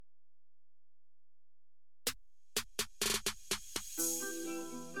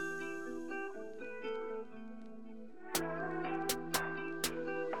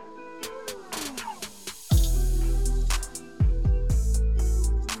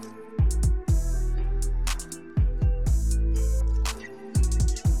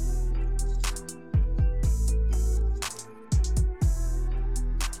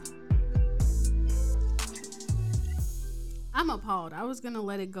appalled. I was gonna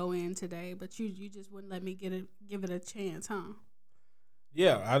let it go in today, but you just wouldn't let me give it a chance, huh?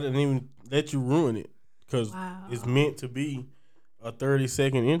 Yeah, I didn't even let you ruin it because it's meant to be a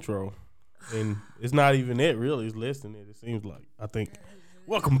 30-second intro, and it's not even that really. It's less than that. It seems like. I think.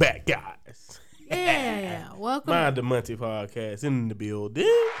 Welcome back, guys. Yeah. Welcome. Mind the Monty podcast in the building.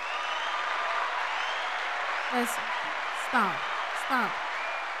 Let's stop.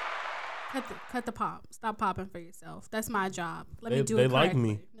 Cut the pop. Stop popping for yourself. That's my job. Let me do it correctly. They like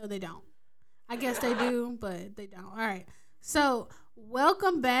me. No, they don't. I guess they do, but they don't. All right. So,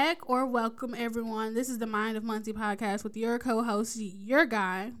 welcome back or welcome everyone. This is the Mind of Monty podcast with your co-host, your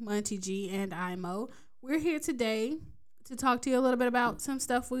guy, Monty G, and Imo. We're here today to talk to you a little bit about some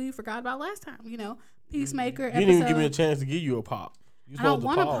stuff we forgot about last time. You know, Peacemaker episode. You didn't even give me a chance to give you a pop. I don't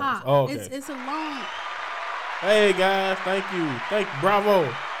want to pop. Oh, okay. It's a long... Hey, guys. Thank you.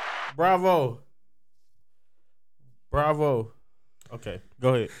 Bravo. Okay,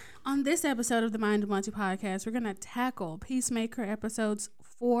 go ahead. On this episode of the Mind of Monty podcast, we're going to tackle Peacemaker episodes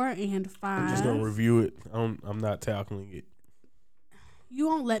 4 and 5. I'm just going to review it. I'm not tackling it. You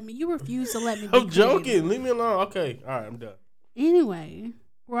won't let me. You refuse to let me. I'm joking. Leave me alone. Okay. All right, I'm done. Anyway,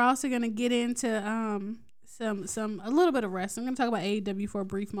 we're also going to get into a little bit of wrestling. I'm going to talk about AEW for a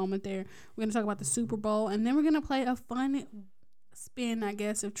brief moment there. We're going to talk about the Super Bowl, and then we're going to play a fun spin, I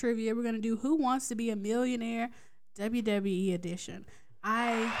guess, of trivia. We're going to do Who Wants to Be a Millionaire WWE edition.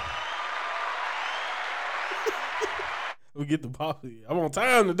 We get the pop. I'm on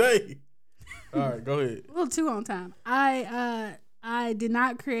time today. All right, go ahead. A little too on time. I did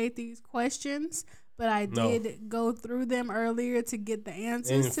not create these questions, but I did go through them earlier to get the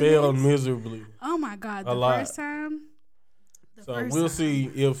answers. And failed miserably. Oh my God! First time. So we'll see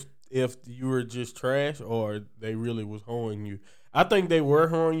if you were just trash or they really was hoeing you. I think they were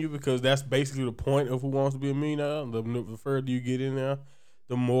hoeing you because that's basically the point of Who Wants to Be a Millionaire. The further you get in there,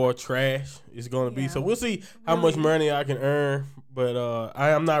 the more trash it's going to be. So we'll see how much money I can earn. But I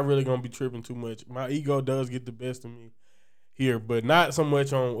am not really going to be tripping too much. My ego does get the best of me here, but not so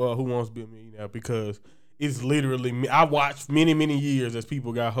much on Who Wants to Be a Millionaire because it's literally me. I watched many, many years as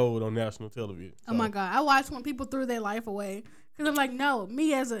people got hoed on national television. So. Oh, my God. I watched when people threw their life away. Because I'm like, no,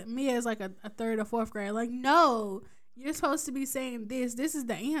 me as like a third or fourth grade, like, no. You're supposed to be saying this. This is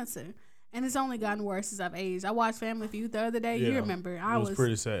the answer. And it's only gotten worse as I've aged. I watched Family Feud the other day. Yeah, you remember. It was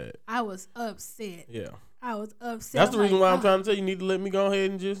pretty sad. I was upset. Yeah. I was upset. That's the reason why I'm trying to tell you, you need to let me go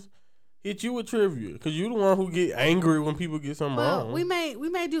ahead and just hit you with trivia. Because you're the one who get angry when people get something wrong. We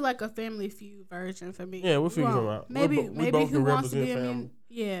may do like a Family Feud version for me. Yeah, we'll figure something out. Maybe Who Wants to Be a family.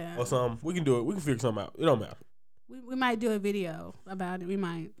 Yeah. Or something. We can do it. We can figure something out. It don't matter. We might do a video about it. We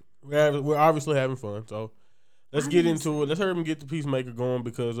might. We're obviously having fun, so... Let's get into it. Let's hurry and get the Peacemaker going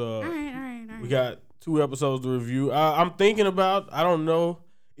because all right. We got 2 episodes to review. I'm thinking about, I don't know,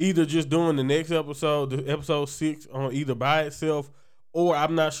 either just doing the next episode, the episode 6, on either by itself, or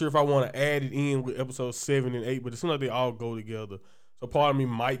I'm not sure if I want to add it in with episodes 7 and 8, but it seems like they all go together. So part of me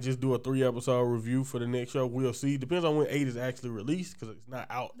might just do a 3-episode review for the next show. We'll see. Depends on when 8 is actually released because it's not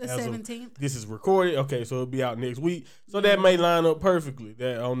out. The 17th. This is recorded. Okay, so it'll be out next week. So that may line up perfectly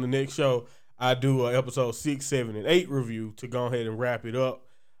that on the next show, I do a episode 6, 7, and 8 review to go ahead and wrap it up.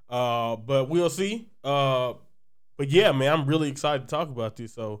 But we'll see. But yeah, man, I'm really excited to talk about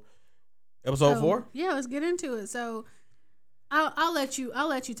this. So, episode 4. Yeah, let's get into it. So, I'll let you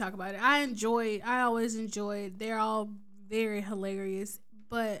talk about it. I always enjoyed. They're all very hilarious.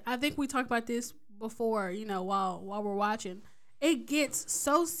 But I think we talked about this before. You know, while we're watching, it gets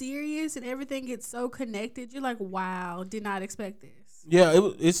so serious and everything gets so connected. You're like, wow, did not expect this. Yeah,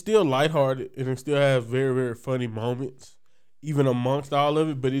 it's still lighthearted and it still has very, very funny moments, even amongst all of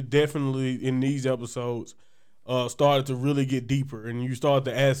it. But it definitely, in these episodes, started to really get deeper. And you start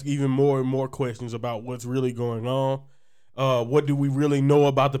to ask even more and more questions about what's really going on. What do we really know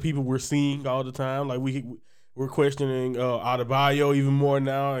about the people we're seeing all the time? Like, we're questioning Adebayo even more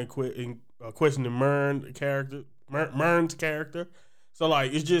now and questioning Mern's character. So,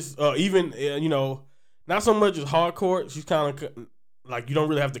 like, it's just even, not so much as hardcore. She's kind of... Like, you don't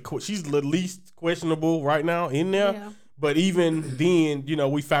really have to... She's the least questionable right now in there. Yeah. But even then,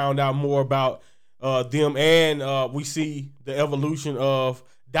 we found out more about them. And we see the evolution of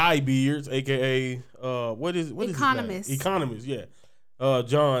Diebeards, a.k.a. What is Economist. His name? Economist, yeah.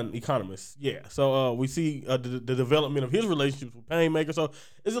 John Economist, yeah. So we see the development of his relationships with Painmaker. So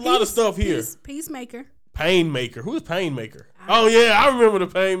there's a lot of stuff here. Peacemaker. Painmaker. Who is Painmaker? Oh, yeah, I remember the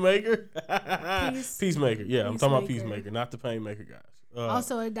Painmaker. Peacemaker. Yeah, I'm talking about Peacemaker, not the Painmaker guys.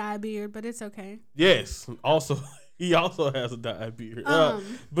 Also a diebeard, but it's okay. Yes. Also, he also has a diebeard.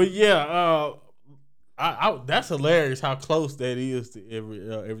 But yeah, that's hilarious how close that is to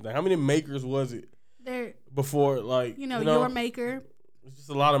everything. How many makers was it there before? Like your maker. It's just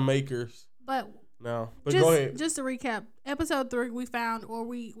a lot of makers. But go ahead. Just to recap, episode 3 we found or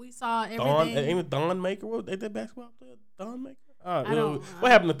we saw everything. Ain't it Thon Maker? Ain't that basketball player? Thon Maker?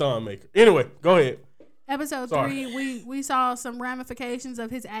 What happened to Thon Maker? Anyway, go ahead. Episode 3, we saw some ramifications of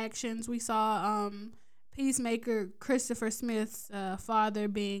his actions. We saw Peacemaker Christopher Smith's father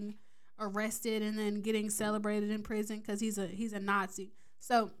being arrested and then getting celebrated in prison because he's a Nazi.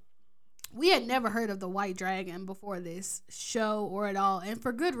 So we had never heard of the White Dragon before this show or at all, and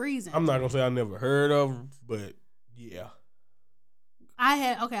for good reason. I'm not gonna say I never heard of him, but yeah.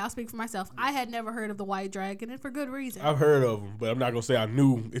 I'll speak for myself. I had never heard of the White Dragon, and for good reason. I've heard of him, but I'm not gonna say I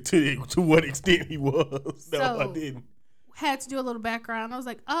knew to what extent he was. No, I didn't. Had to do a little background. I was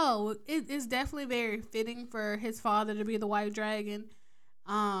like, oh, it's definitely very fitting for his father to be the White Dragon.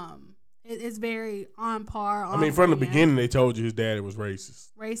 It's very on par. From the beginning, they told you his daddy was racist.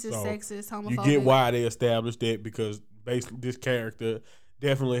 Sexist, homophobic. You get why they established that because this character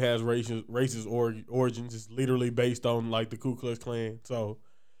definitely has racist origins. It's literally based on like the Ku Klux Klan. So,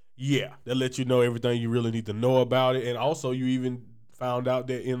 yeah, that lets you know everything you really need to know about it. And also, you even found out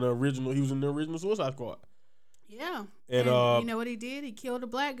that he was in the original Suicide Squad. Yeah, and you know what he did? He killed a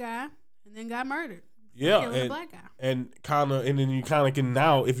black guy and then got murdered. Yeah, killing a black guy. And then you kind of can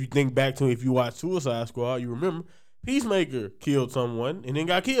now, if you think back to if you watch Suicide Squad, you remember Peacemaker killed someone and then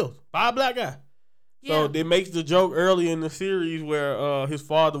got killed by a black guy. Yeah. So it makes the joke early in the series where his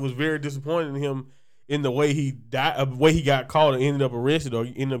father was very disappointed in him in the way he died, the way he got caught and ended up arrested or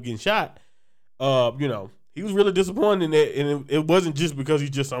ended up getting shot. He was really disappointed in that, and it wasn't just because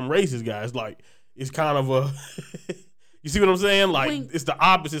he's just some racist guy. It's like it's kind of a you see what I'm saying? Like Wink. It's the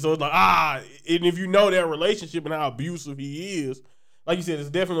opposite. So it's like and if you know their relationship and how abusive he is, like you said, it's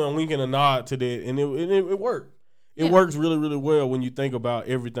definitely a wink and a nod to that, and it worked. It works really, really well when you think about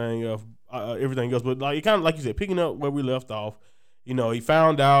everything else. But like it kind of like you said, picking up where we left off. He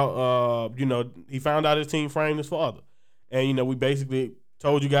found out. He found out his team framed his father, and we basically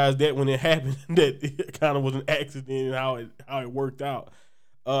told you guys that when it happened that it kind of was an accident and how it worked out.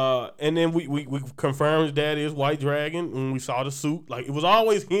 And then we confirmed his dad is White Dragon when we saw the suit. Like it was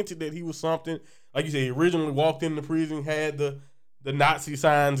always hinted that he was something. Like you said, he originally walked into prison, had the Nazi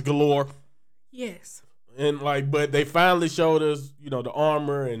signs galore. Yes. And but they finally showed us, the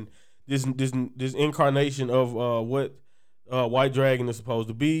armor and this incarnation of what White Dragon is supposed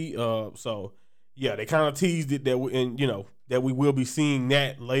to be. So yeah, they kind of teased it that we will be seeing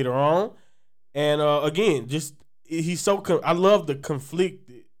that later on. And again, he's so. I love the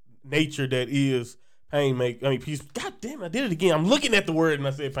conflicted nature that is Painmaker. Peace. God damn, I did it again. I'm looking at the word and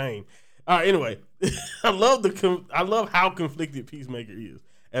I said pain. All right. Anyway, I love how conflicted Peacemaker is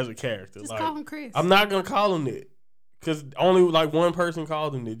as a character. Just call him Chris. I'm not gonna call him that because only one person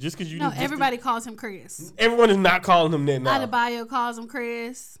called him that. Just because you. No, everybody calls him Chris. Everyone is not calling him that now. Adebayo calls him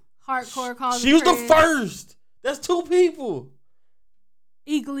Chris. Hardcore calls him Chris. She was the first. That's two people.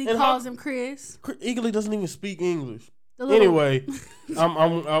 Eagly calls him Chris. Eagly doesn't even speak English. Anyway,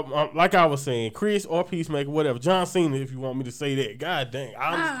 I'm like I was saying, Chris or Peacemaker, whatever. John Cena, if you want me to say that. God dang,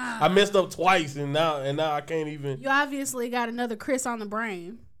 I messed up twice, and now I can't even. You obviously got another Chris on the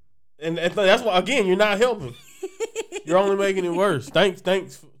brain, and that's why again you're not helping. You're only making it worse.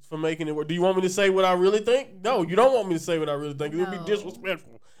 Thanks for making it worse. Do you want me to say what I really think? No, you don't want me to say what I really think. It would be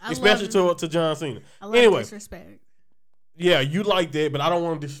disrespectful, especially to John Cena. I love disrespect. Yeah, you like that, but I don't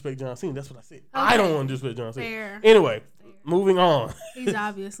want to disrespect John Cena. That's what I said. Okay. I don't want to disrespect John Cena. Fair. Anyway, moving on. He's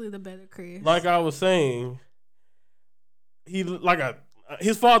obviously the better Chris. Like I was saying,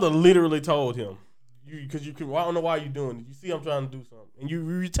 his father literally told him, because I don't know why you're doing it. You see, I'm trying to do something, and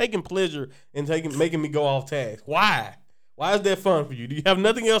you're taking pleasure in making me go off task. Why? Why is that fun for you? Do you have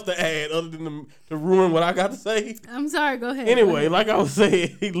nothing else to add other than to ruin what I got to say? I'm sorry. Go ahead. Anyway, like I was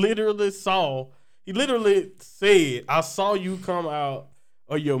saying, he literally said, I saw you come out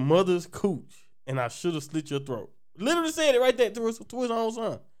of your mother's cooch and I should have slit your throat. Literally said it right there to his own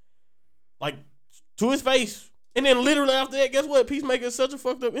son. Like, to his face. And then literally after that, guess what? Peacemaker is such a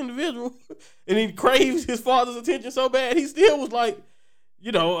fucked up individual. And he craves his father's attention so bad, he still was like,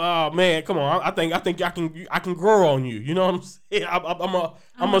 man, come on. I think I can grow on you. You know what I'm saying?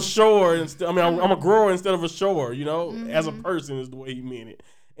 I'm a shower instead. I'm a grower instead of a shower. As a person is the way he meant it.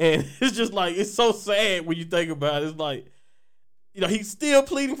 And it's just like it's so sad when you think about it. It's like, he's still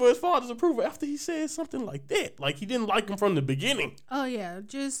pleading for his father's approval after he said something like that. Like he didn't like him from the beginning. Oh yeah,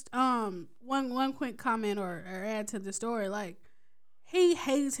 just one quick comment or add to the story. Like he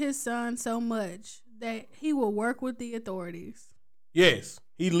hates his son so much that he will work with the authorities. Yes,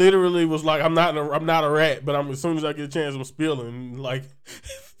 He literally was like, I'm not a rat, but as soon as I get a chance, I'm spilling. Like,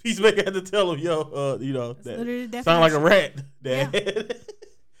 Peacemaker had to tell him, yo, that sound like a rat, Dad.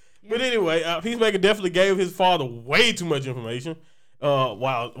 Yeah. But anyway, Peacemaker definitely gave his father way too much information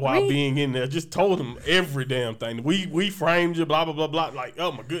while being in there. Just told him every damn thing. We framed you, blah, blah, blah, blah. Like,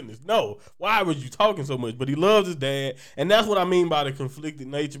 oh, my goodness. No. Why was you talking so much? But he loves his dad. And that's what I mean by the conflicted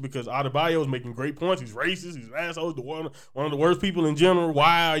nature, because Adebayo is making great points. He's racist. He's an asshole. One of the worst people in general.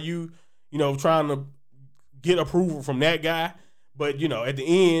 Why are you, trying to get approval from that guy? But, at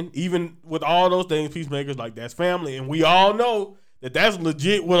the end, even with all those things, Peacemaker's like, that's family. And we all know that's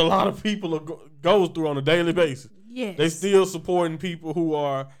legit what a lot of people goes through on a daily basis. Yes. They still supporting people who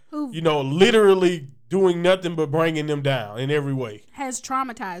are, literally doing nothing but bringing them down in every way. Has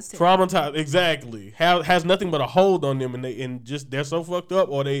traumatized him. Traumatized, exactly. Has nothing but a hold on them, and they're so fucked up,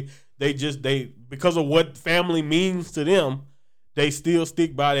 or they because of what family means to them, they still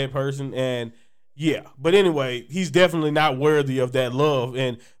stick by that person. And yeah, but anyway, he's definitely not worthy of that love.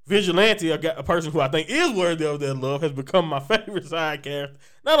 And Vigilante, a person who I think is worthy of that love, has become my favorite side character.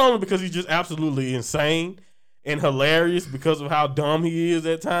 Not only because he's just absolutely insane and hilarious because of how dumb he is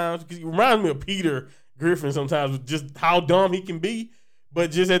at times. Because he reminds me of Peter Griffin sometimes with just how dumb he can be, but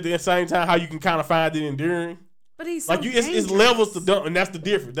just at the same time how you can kind of find it endearing. But he's so it's levels to dumb, and that's the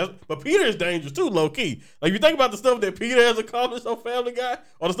difference. But Peter is dangerous too, low key. Like, you think about the stuff that Peter has accomplished on Family Guy,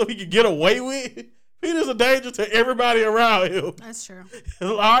 or the stuff he could get away with. Peter's a danger to everybody around him. That's true.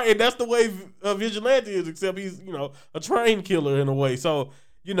 And that's the way Vigilante is, except he's, a trained killer in a way. So,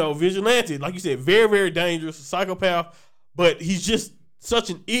 Vigilante, like you said, very, very dangerous, a psychopath, but he's just such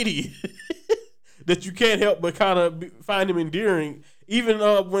an idiot that you can't help but kind of find him endearing. Even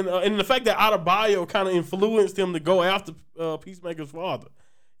when and the fact that Adebayo kind of influenced him to go after Peacemaker's father.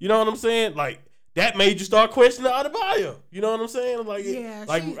 You know what I'm saying? Like, that made you start questioning Adebayo. You know what I'm saying? Like, yeah,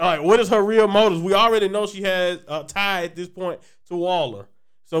 like what is her real motives? We already know she has a tie at this point to Waller.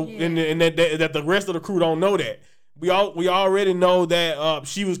 So, and that the rest of the crew don't know that. We already know that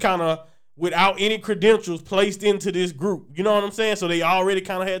she was kind of without any credentials placed into this group. You know what I'm saying? So they already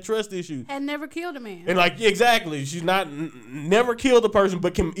kind of had trust issues. Had never killed a man. And exactly, she's never killed a person,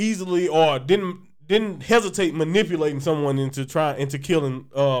 but can easily or didn't hesitate manipulating someone into killing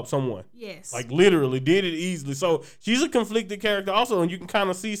someone. Yes. Like, literally did it easily. So she's a conflicted character also, and you can kind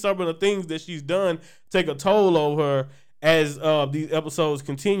of see some of the things that she's done take a toll over her as these episodes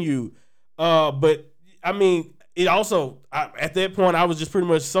continue. But I mean, it also, at that point, I was just pretty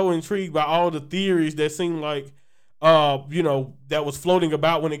much so intrigued by all the theories that seemed like, that was floating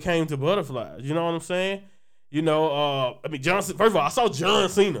about when it came to butterflies. You know what I'm saying? I mean, John. First of all, I saw John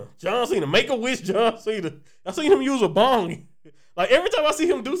Cena, Make-A-Wish John Cena. I seen him use a bong. Like, every time I see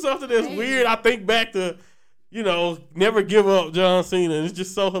him do something that's weird, I think back to, Never Give Up John Cena. And it's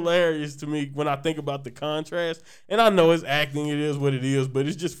just so hilarious to me when I think about the contrast. And I know it's acting, it is what it is, but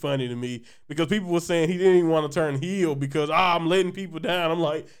it's just funny to me because people were saying he didn't even want to turn heel because I'm letting people down. I'm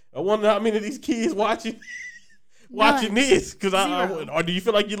like, I wonder how many of these kids watching this, because or do you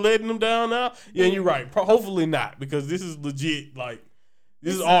feel like you're letting them down now? Yeah, you're right. Hopefully not, because this is legit. Like,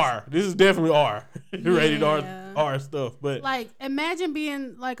 this is R. This is definitely R. Rated R stuff. But like, imagine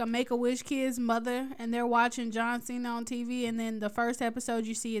being like a Make-A-Wish kid's mother, and they're watching John Cena on TV, and then the first episode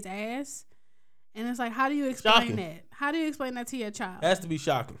you see his ass, and it's like, how do you explain that? How do you explain that to your child? It has to be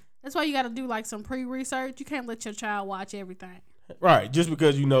shocking. That's why you got to do like some pre-research. You can't let your child watch everything. Right, just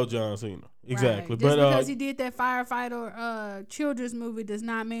because you know John Cena. Exactly. Right. Just because he did that firefighter children's movie does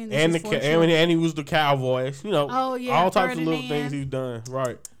not mean this and is for sure. And he was the cowboy. All types of little things he's done.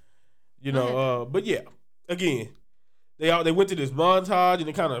 Right. But yeah, again, they went to this montage and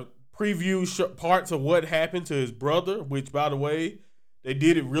they kind of previewed parts of what happened to his brother, which, by the way, they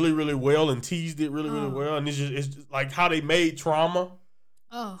did it really, really well and teased it really, really well. And it's just like how they made trauma.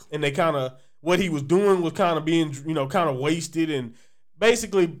 Oh. And they kind of, what he was doing was kind of being, kind of wasted and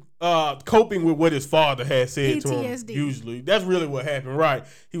basically coping with what his father had said PTSD. to him. Usually, that's really what happened, right?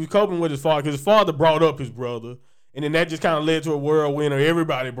 He was coping with his father because his father brought up his brother, and then that just kind of led to a whirlwind of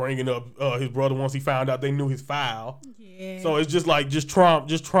everybody bringing up his brother once he found out they knew his file. Yeah. So it's just like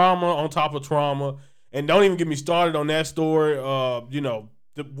trauma on top of trauma, and don't even get me started on that story.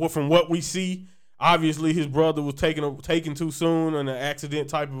 From what we see. Obviously, his brother was taken too soon in an accident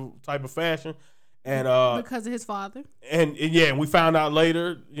type of fashion, and because of his father. And we found out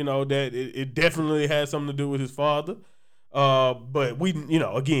later, that it definitely had something to do with his father. But we,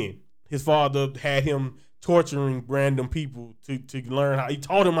 again, his father had him torturing random people to learn how. He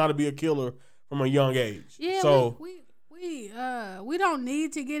taught him how to be a killer from a young age. Yeah. So we don't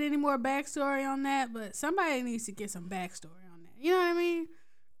need to get any more backstory on that, but somebody needs to get some backstory on that. You know what I mean?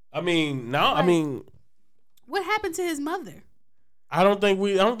 I mean, like, what happened to his mother? I don't think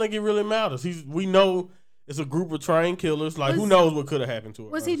it really matters. We know it's a group of trained killers. Like, who knows what could have happened to her?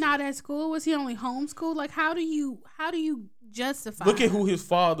 Was he not at school? Was he only homeschooled? Like, how do you justify? Look at who his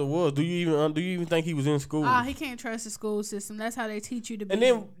father was. Do you even think he was in school? He can't trust the school system. That's how they teach you to be. And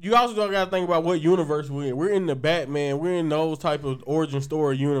then you also got to think about what universe we're in. We're in the Batman. We're in those type of origin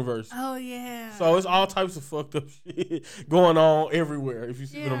story universe. Oh yeah. So it's all types of fucked up shit going on everywhere. If you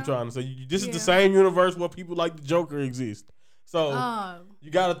see what I'm trying to say, this is the same universe where people like the Joker exist. So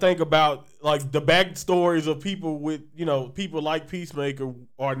you got to think about like the backstories of people with people like Peacemaker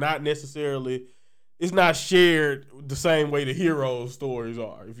are not necessarily. It's not shared the same way the hero's stories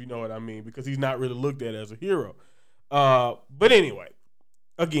are, if you know what I mean, because he's not really looked at as a hero. But anyway,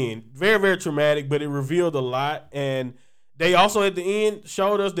 again, very, very traumatic, but it revealed a lot. And they also at the end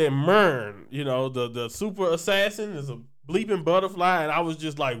showed us that Myrn, the super assassin, is a bleeping butterfly. And I was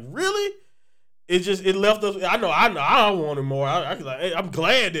just like, really? It left us. I know. I wanted more. I'm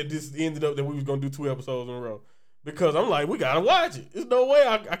glad that this ended up that we was going to do 2 episodes in a row. Because I'm like, we gotta watch it. There's no way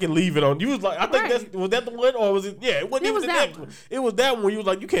I can leave it on. You was like, I think was that the one, or was it? Yeah, it wasn't even the next one. It was that one where you was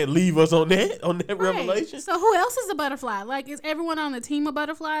like, you can't leave us on that revelation. So who else is a butterfly? Like, is everyone on the team a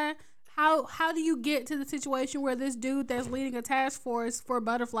butterfly? How do you get to the situation where this dude that's leading a task force for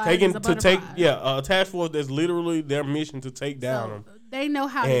butterflies is a butterfly? A task force that's literally their mission to take down them. They know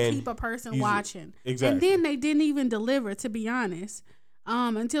how to keep a person watching. Exactly. And then they didn't even deliver, to be honest,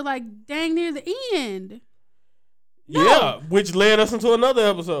 until like dang near the end. No. Yeah, which led us into another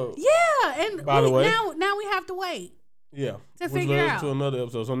episode. Yeah, and by the way, now we have to wait. Yeah, to figure out to another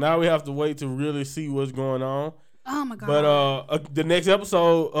episode. So now we have to wait to really see what's going on. Oh my god! But the next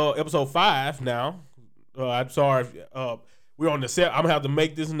episode, episode 5. Now, I'm sorry, we're on the set. I'm gonna have to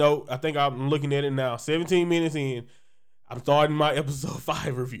make this note. I think I'm looking at it now. 17 minutes in, I'm starting my episode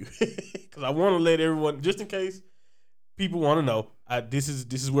 5 review because I want to let everyone, just in case people want to know, this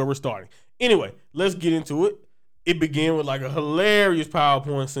is where we're starting. Anyway, let's get into it. It began with like a hilarious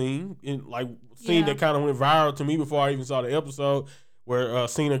PowerPoint scene, that kind of went viral to me before I even saw the episode, where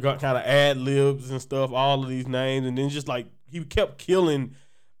Cena got kind of ad libs and stuff, all of these names, and then just like he kept killing.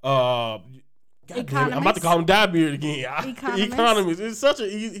 I'm about to call him Diebeard again. Economist. It's such a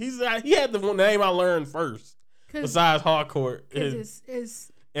he had the name I learned first, besides Hardcore.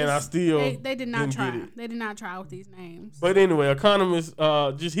 And I still they did not try. They did not try with these names. But anyway, Economist,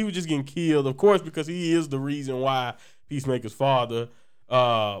 he was just getting killed, of course, because he is the reason why Peacemaker's father,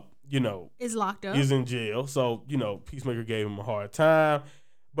 is locked up, is in jail. So Peacemaker gave him a hard time.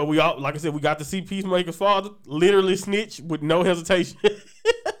 But we all, like I said, we got to see Peacemaker's father literally snitch with no hesitation.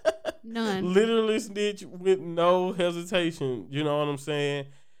 None. Literally snitch with no hesitation. You know what I'm saying?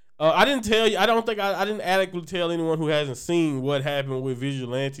 I didn't tell you. I don't think I didn't adequately tell anyone who hasn't seen what happened with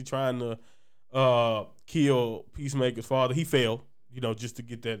Vigilante trying to kill Peacemaker's father. He failed. Just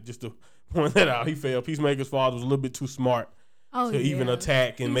to point that out, he failed. Peacemaker's father was a little bit too smart to even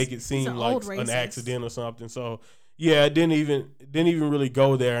attack and make it seem like an accident or something. So yeah, it didn't even really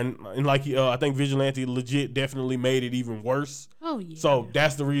go there. And like I think Vigilante legit definitely made it even worse. Oh yeah. So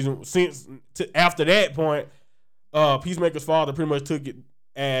that's the reason. After that point, Peacemaker's father pretty much took it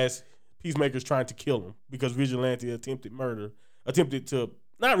as Peacemaker's trying to kill him because Vigilante attempted to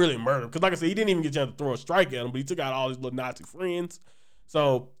not really murder, because like I said, he didn't even get a chance to throw a strike at him, but he took out all his little Nazi friends.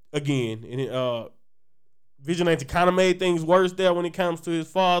 So again, Vigilante kind of made things worse there when it comes to his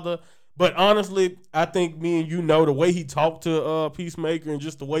father. But honestly, I think me and the way he talked to Peacemaker and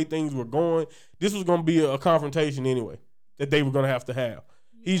just the way things were going, this was going to be a confrontation anyway that they were going to have. Yeah.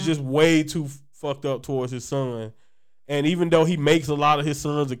 He's just way too fucked up towards his son. And even though he makes a lot of his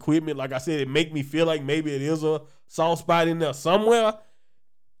son's equipment, like I said, it make me feel like maybe it is a soft spot in there somewhere.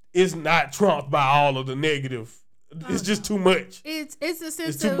 It's not trumped by all of the negative. It's just too much. It's a sense.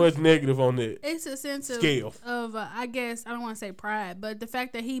 It's too much negative on that. It's a sense scale of I guess I don't want to say pride, but the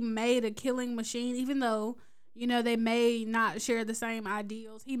fact that he made a killing machine, even though they may not share the same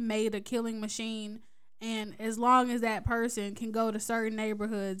ideals, he made a killing machine, and as long as that person can go to certain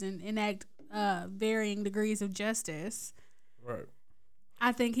neighborhoods and enact varying degrees of justice, right?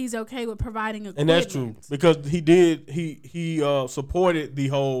 I think he's okay with providing equipment. And that's true, because he supported the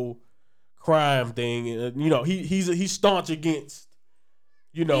whole crime thing. He's staunch against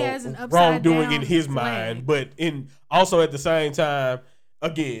wrongdoing in his mind, but also at the same time,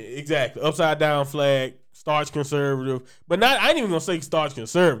 again, exactly, upside down flag, staunch conservative, but I ain't even gonna say staunch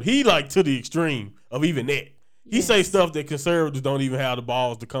conservative. He like to the extreme of even that. He say stuff that conservatives don't even have the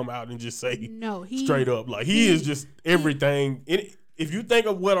balls to come out and just say straight up. Like he is just everything. If you think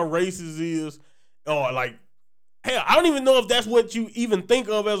of what a racist is, or like hell, I don't even know if that's what you even think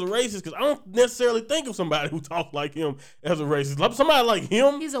of as a racist, because I don't necessarily think of somebody who talks like him as a racist. Like, somebody like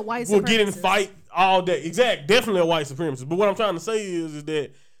him, he's a white will get in fight all day. Exact, definitely a white supremacist. But what I'm trying to say is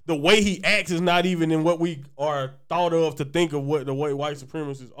that the way he acts is not even in what we are thought of to think of what the way white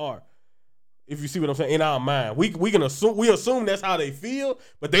supremacists are. If you see what I'm saying, in our mind, we can assume that's how they feel,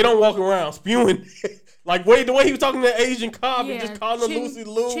 but they don't walk around spewing like the way he was talking to that Asian cop and just calling them Lucy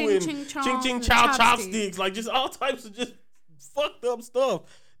Lou and Ching Ching Chow chopsticks, like just all types of just fucked up stuff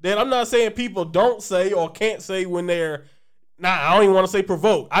that I'm not saying people don't say or can't say when they're. I don't even want to say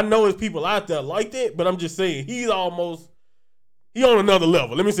provoked. I know there's people out there like that, but I'm just saying he on another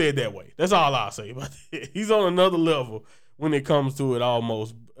level. Let me say it that way. That's all I'll say about it. He's on another level when it comes to it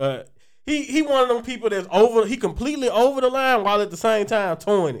almost. He one of them people that's he completely over the line while at the same time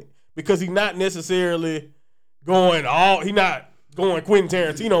towing it, because he's not necessarily going Quentin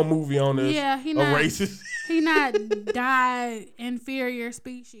Tarantino movie on this. Yeah, he not racist. He not die inferior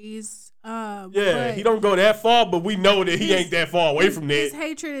species. He don't go that far, but we know that he ain't that far away from that. His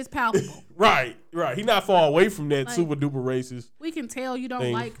hatred is palpable. Right. He not far away from that super duper racist. We can tell you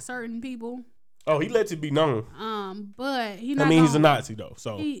don't like certain people. Oh, he lets it be known. But he's a Nazi though,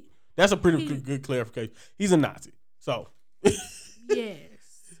 so that's a pretty good clarification. He's a Nazi, so yes,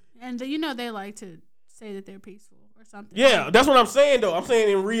 and they like to say that they're peaceful or something. Yeah, that's what I'm saying though. I'm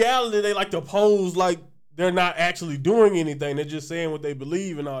saying in reality they like to pose like they're not actually doing anything. They're just saying what they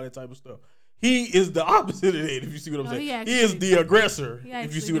believe and all that type of stuff. He is the opposite of that, if you see what I'm saying. He is the aggressor,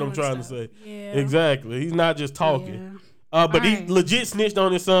 if you see what I'm trying to say. Yeah. Exactly. He's not just talking. Yeah. But he legit snitched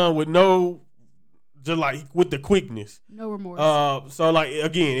on his son with with the quickness. No remorse. So like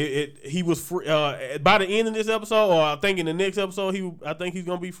again, he was free by the end of this episode, or I think in the next episode I think he's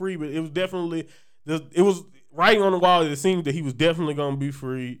gonna be free. But it was definitely it was writing on the wall that it seemed that he was definitely gonna be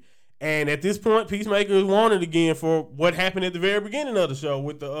free. And at this point, Peacemaker is wanted again for what happened at the very beginning of the show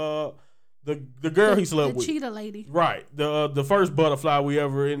with the girl he slept with, the cheetah lady, right? The first butterfly we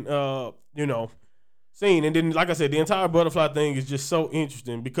ever seen. And then, like I said, the entire butterfly thing is just so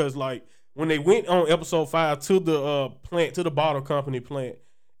interesting because like. When they went on episode 5 to the plant, to the bottle company plant,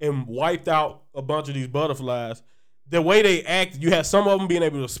 and wiped out a bunch of these butterflies, the way they act, you have some of them being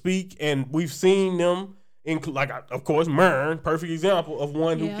able to speak, and we've seen them, of course, Mern, perfect example of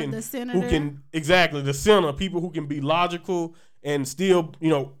one who can, the center, people who can be logical and still,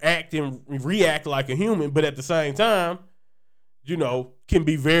 act and react like a human, but at the same time, can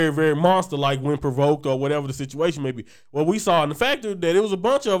be very, very monster-like when provoked or whatever the situation may be. Well, we saw in the factory that there was a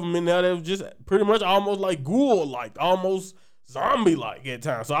bunch of them in there that was just pretty much almost like ghoul-like, almost zombie-like at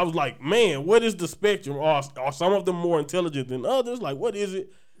times. So I was like, man, what is the spectrum? Are some of them more intelligent than others? Like, what is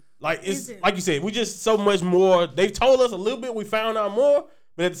it? Like, like you said, we just so much more. They've told us a little bit. We found out more.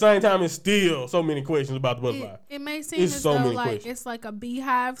 But at the same time, it's still so many questions about the butterfly. It may seem as though like it's like a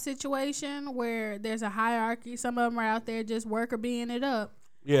beehive situation where there's a hierarchy. Some of them are out there just worker being it up.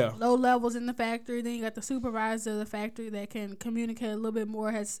 Yeah. Low levels in the factory. Then you got the supervisor of the factory that can communicate a little bit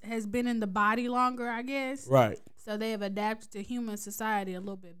more. Has been in the body longer, I guess. Right. So they have adapted to human society a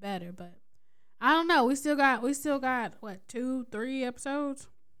little bit better. But I don't know. We still got what 2-3 episodes.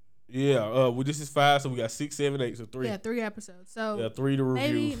 Yeah, this is 5, so we got 6, 7, 8, so 3. Yeah, 3 episodes. So 3 to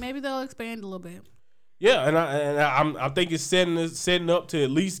review. Maybe they'll expand a little bit. Yeah, and I think it's setting up to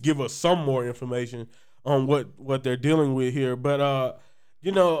at least give us some more information on what they're dealing with here. But I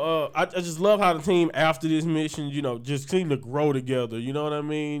just love how the team after this mission, just seemed to grow together. You know what I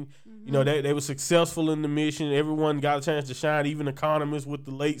mean? Mm-hmm. They were successful in the mission. Everyone got a chance to shine. Even Economist with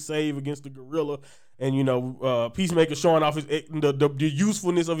the late save against the gorilla. And, Peacemaker showing off the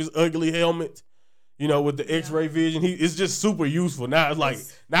usefulness of his ugly helmet, with the X-ray vision. It's just super useful. Now it's like,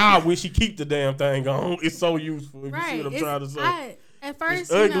 I wish he keep the damn thing on. It's so useful. If you see what I'm trying to say. At first,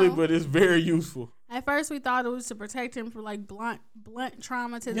 it's ugly, but it's very useful. At first, we thought it was to protect him from like blunt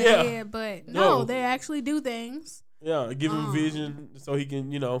trauma to the head, but no, they actually do things. Yeah, give him vision so he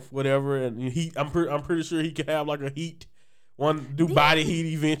can, whatever. And I'm pretty sure he can have like a heat. Body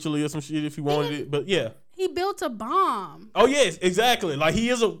heat eventually or some shit if he wanted it, but yeah. He built a bomb. Oh yes, exactly. Like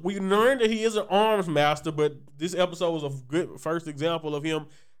we learned that he is an arms master, but this episode was a good first example of him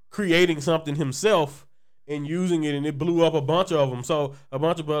creating something himself and using it, and it blew up a bunch of them. So a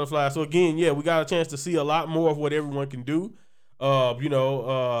bunch of butterflies. So again, yeah, we got a chance to see a lot more of what everyone can do. Was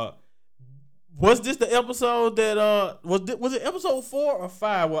this the episode that was it episode 4 or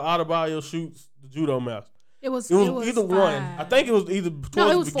 5 where Adebayo shoots the judo master? It was either 5. one. I think it was either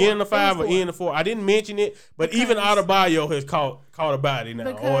towards the beginning of 5 or end of 4. I didn't mention it, but even Adebayo has caught a body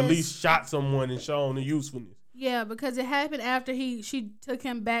now, or at least shot someone and shown the usefulness. Yeah, because it happened after she took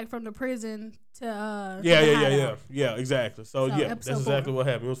him back from the prison to Yeah, exactly. So yeah, that's exactly what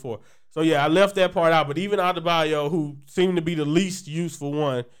happened. It was 4. So yeah, I left that part out. But even Adebayo, who seemed to be the least useful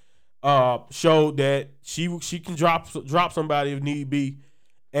one, showed that she can drop somebody if need be.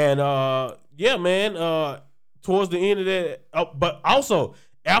 And yeah, man. Towards the end of that, but also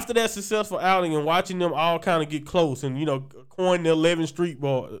after that successful outing and watching them all kind of get close and coin the 11th Street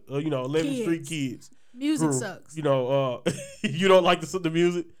boy, 11th Street kids. Music sucks. You don't like the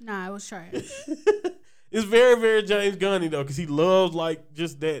music? Nah, it was trash. It's very, very James Gunny though, because he loves like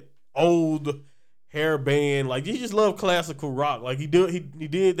just that old hair band. Like he just loved classical rock. Like he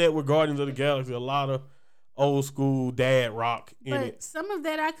did that with Guardians of the Galaxy. A lot of old school dad rock in it. But some of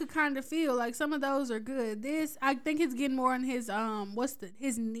that I could kind of feel like some of those are good. This I think it's getting more in his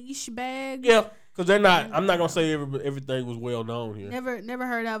his niche bag. Yeah, because they're not. I'm not gonna say everything was well known here. Never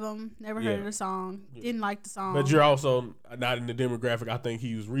heard of them. Never heard of the song. Didn't like the song. But you're also not in the demographic I think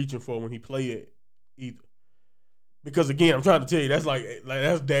he was reaching for when he played it either. Because again, I'm trying to tell you that's like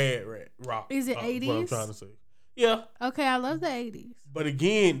that's dad rock. Is it 80s? What I'm trying to say. Yeah. Okay, I love the 80s. But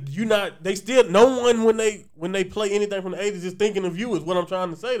again, they still no one when they play anything from the 80s is thinking of you is what I'm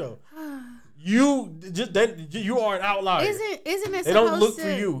trying to say though. You are an outlier. Isn't it? They don't look for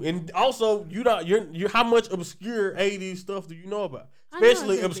you, and also you're how much obscure 80s stuff do you know about?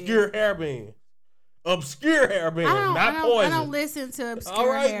 Especially obscure hairband. Obscure hairband, not Poison. I don't listen to obscure. All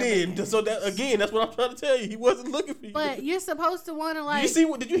right hairband. then. So that again, that's what I'm trying to tell you. He wasn't looking for you. But you're supposed to want to like.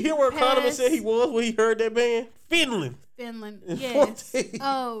 Did you hear where Kahneman said he was when he heard that band? Finland. Yes. 14.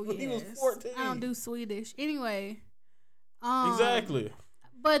 Oh yes. He was 14. I don't do Swedish anyway. Exactly.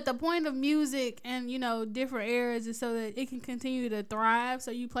 But the point of music and different eras is so that it can continue to thrive.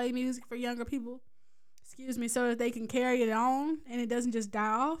 So you play music for younger people. So that they can carry it on and it doesn't just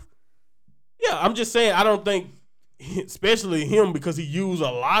die off. Yeah, I'm just saying I don't think, especially him because he used a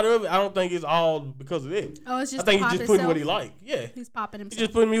lot of it. I don't think it's all because of it. Oh, it's just. I think he's just putting what he like. Yeah, he's popping himself. He's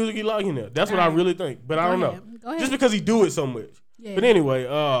just putting music he like in there. That's what I really think. But I don't know. Go ahead. Just because he do it so much. Yeah. But anyway,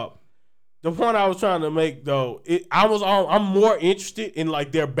 the point I was trying to make though, I'm more interested in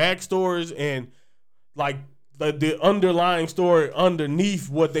like their backstories and like the underlying story underneath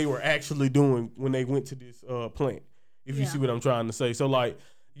what they were actually doing when they went to this plant. If you see what I'm trying to say, so like.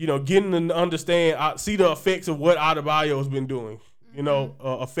 Getting to understand, see the effects of what Adebayo's been doing.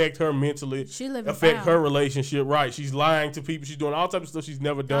 Affect her mentally. She living affect foul. her relationship. Right, she's lying to people. She's doing all types of stuff she's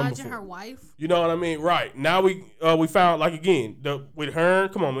never done before. Dodging her wife. You know what I mean? Right. Now we found like again with Hearn.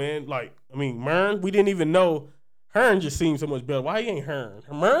 Come on, man. Like Mern. We didn't even know. Hearn just seems so much better. Why he ain't Hearn?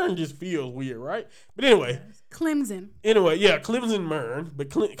 Mern just feels weird, right? But anyway. Clemson. Anyway, yeah, Clemson, Mern, but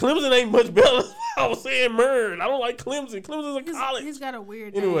Clemson ain't much better. I was saying Mern. I don't like Clemson. Clemson's a college. He's got a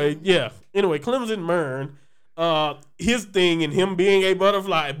weird name. Anyway, Clemson, Mern, his thing and him being a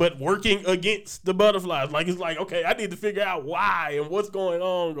butterfly, but working against the butterflies. Like it's like, okay, I need to figure out why and what's going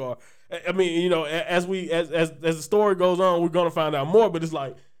on. Or I mean, as the story goes on, we're gonna find out more. But it's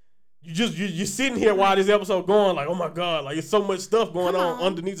like you're sitting here while this episode going, like, oh my god, like it's so much stuff going on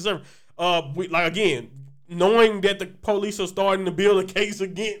underneath the surface. Like again. Knowing that the police are starting to build a case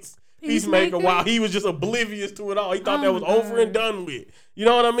against Peacemaker while he was just oblivious to it all. He thought that was over and done with. You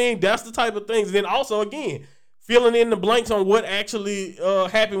know what I mean? That's the type of things. And then also, again, filling in the blanks on what actually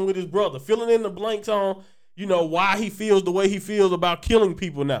happened with his brother. Filling in the blanks on, why he feels the way he feels about killing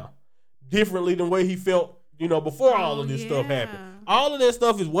people now. Differently than the way he felt, before all of this stuff happened. All of that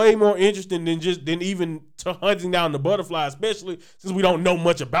stuff is way more interesting than even hunting down the butterfly, especially since we don't know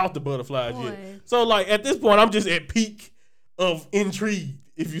much about the butterflies yet. So, like, at this point, I'm just at peak of intrigue,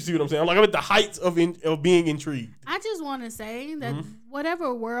 if you see what I'm saying. I'm at the heights of being intrigued. I just want to say that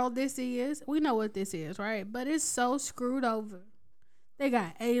whatever world this is, we know what this is, right? But it's so screwed over. They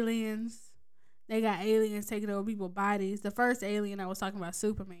got aliens. They got aliens taking over people's bodies. The first alien I was talking about,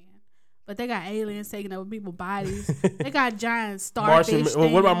 Superman. But they got aliens taking over people's bodies. They got giant starfish.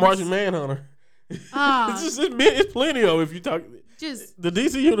 What about Martian Manhunter? It's plenty of. If you talk, the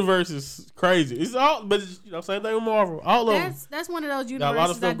DC universe is crazy. It's all, but same thing with Marvel. All of them. That's one of those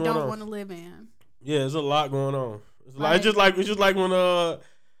universes I don't want to live in. Yeah, there's a lot going on. It's just like when I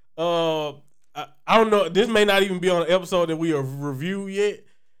don't know. This may not even be on an episode that we have reviewed yet.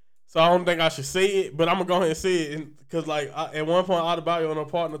 So I don't think I should say it, but I'm gonna go ahead and say it because, at one point, Adebayo and her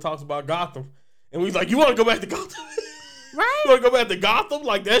partner talks about Gotham, and we like, "You want to go back to Gotham? Right? You want to go back to Gotham?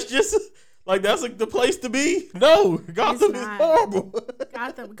 Like that's just that's the place to be? No, Gotham is horrible.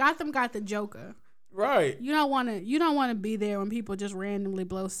 Gotham got the Joker. Right. You don't want to be there when people just randomly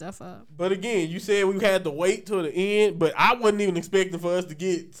blow stuff up. But again, you said we had to wait till the end, but I wasn't even expecting for us to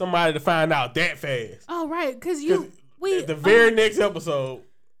get somebody to find out that fast. Oh, right, because the very next episode,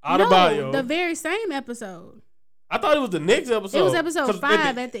 Adebayo. No, the very same episode. I thought it was the next episode. It was episode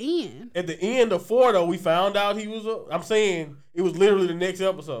 5 at the end. At the end of 4, though, we found out he was. I'm saying it was literally the next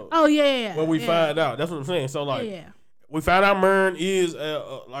episode. Oh yeah. When we find out, that's what I'm saying. So we found out Mern is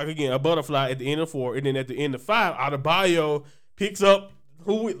a butterfly at the end of 4, and then at the end of 5, Adebayo picks up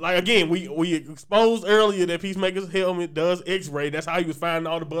we exposed earlier that Peacemaker's helmet does X-ray. That's how he was finding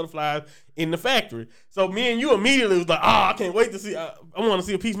all the butterflies in the factory. So me and you immediately was like, I can't wait to see. I want to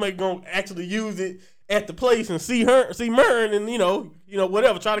see if Peacemaker gonna actually use it at the place and see Mern, and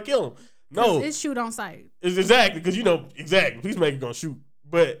whatever, try to kill him. No, it's shoot on sight. It's exactly because Peacemaker gonna shoot,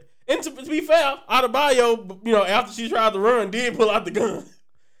 but. And to be fair, Adebayo, after she tried to run, did pull out the gun.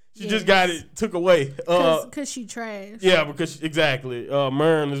 She just got it took away. Because she trashed. Yeah, exactly.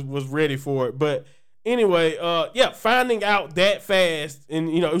 Mern was ready for it. But anyway, finding out that fast and,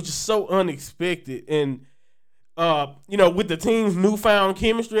 it was just so unexpected. And, with the team's newfound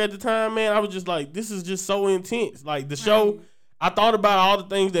chemistry at the time, man, I was just like, this is just so intense. Like, the show... I thought about all the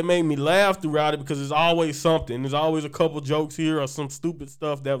things that made me laugh throughout it because there's always something. There's always a couple jokes here or some stupid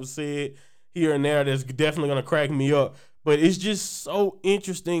stuff that was said here and there that's definitely going to crack me up. But it's just so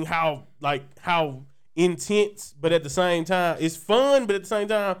interesting how intense, but at the same time, it's fun, but at the same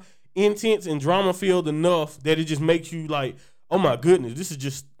time, intense and drama-filled enough that it just makes you like, oh my goodness, this is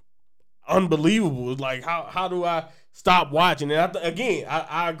just unbelievable. It's like, how do I stop watching? And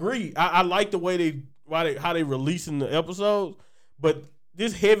I agree. I like the way how they releasing the episodes. But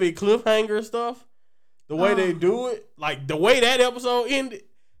this heavy cliffhanger stuff, the way they do it, like the way that episode ended,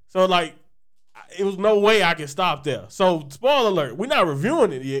 so like it was no way I could stop there. So spoiler alert, we're not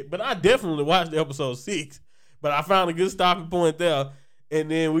reviewing it yet, but I definitely watched episode 6. But I found a good stopping point there, and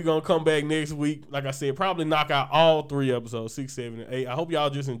then we're gonna come back next week. Like I said, probably knock out all 3 episodes, 6, 7, and 8. I hope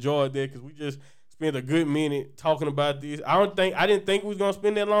y'all just enjoyed that because we just spent a good minute talking about this. I didn't think we was gonna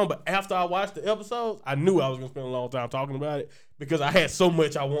spend that long, but after I watched the episodes, I knew I was gonna spend a long time talking about it because I had so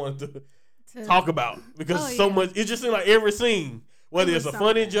much I wanted to talk about. Because much, it just seemed like every scene, whether it's a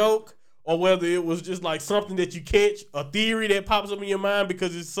funny joke or whether it was just like something that you catch, a theory that pops up in your mind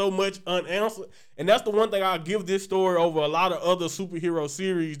because it's so much unanswered. And that's the one thing I'll give this story over a lot of other superhero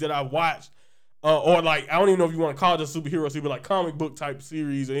series that I watched. Or like, I don't even know if you want to call it a superhero series, but like comic book type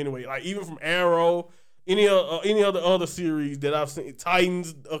series or anyway. Like even from Arrow, any other series that I've seen,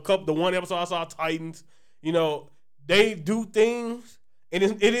 Titans, the one episode I saw, Titans, they do things, and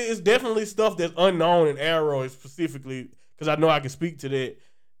it is definitely stuff that's unknown in Arrow specifically, because I know I can speak to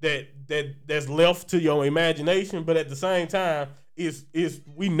that's left to your imagination, but at the same time,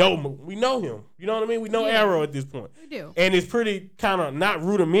 we know him. You know what I mean? We know Arrow at this point. We do. And it's pretty kind of not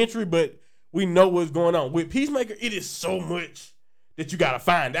rudimentary, but we know what's going on. With Peacemaker, it is so much that you got to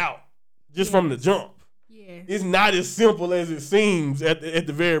find out just from the jump. Yeah. It's not as simple as it seems at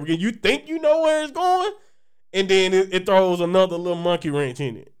the very beginning. You think you know where it's going, and then it throws another little monkey wrench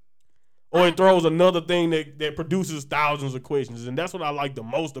in it. Or it throws another thing that produces thousands of questions. And that's what I like the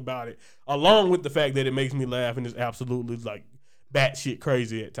most about it, along with the fact that it makes me laugh and it's absolutely like batshit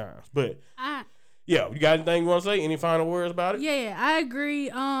crazy at times. But yeah, you got anything you want to say? Any final words about it? Yeah, I agree.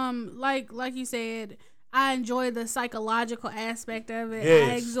 Like you said, I enjoy the psychological aspect of it.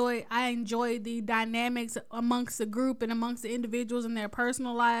 Yes. I enjoy the dynamics amongst the group and amongst the individuals in their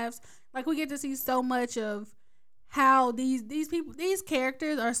personal lives. Like, we get to see so much of how these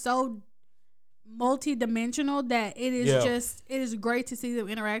characters are so multi-dimensional that it is great to see them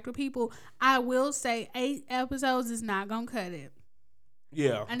interact with people. I will say 8 episodes is not gonna cut it.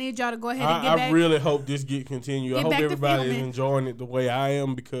 Yeah, I need y'all to go ahead and get back. I really hope this continued. I hope everybody is enjoying it the way I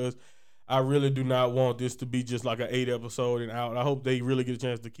am, because I really do not want this to be just like an 8 episode and out. I hope they really get a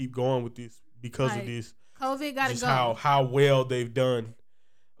chance to keep going with this because of this. COVID got to go. How well they've done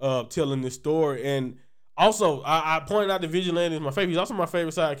telling this story. And also, I pointed out the Vigilante is my favorite. He's also my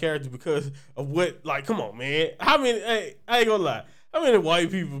favorite side character because of what, like, come on, man. Hey, I ain't gonna lie. How many white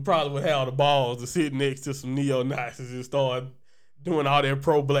people probably would have the balls to sit next to some neo-Nazis and start doing all that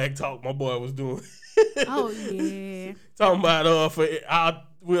pro-black talk my boy was doing? Oh, yeah. Talking about,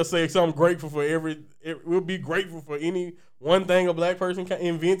 we'll say something grateful for we'll be grateful for any one thing a black person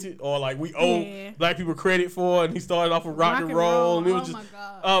invented, or like we owe black people credit for, and he started off with rock and roll, and it was my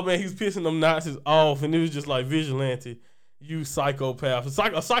God. Oh man, he's pissing them Nazis off, and it was just like, Vigilante, you psychopath. It's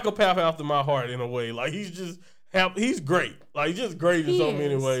like a psychopath after my heart in a way. Like, he's great. Like, he's just great in so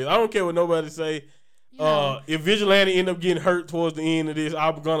many ways. I don't care what nobody say. If Vigilante end up getting hurt towards the end of this,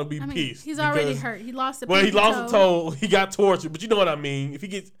 I'm gonna be pissed. He's already hurt. He lost he lost a toe. He got tortured, but you know what I mean. If he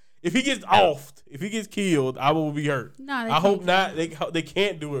gets offed, if he gets killed, I will be hurt. No, I hope not. They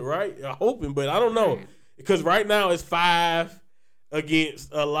can't do it, right? I'm hoping, but I don't know because right now it's 5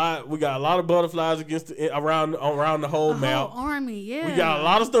 against a lot. We got a lot of butterflies against around the whole map. Whole army, yeah. We got a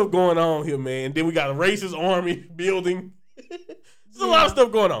lot of stuff going on here, man. And then we got a racist army building. There's a lot of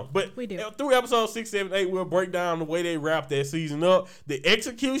stuff going on. But we do. Through episodes 6, 7, 8, we'll break down the way they wrap that season up. The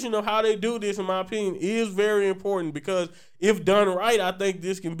execution of how they do this, in my opinion, is very important because if done right, I think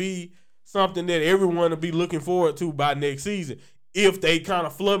this can be something that everyone will be looking forward to by next season. If they kind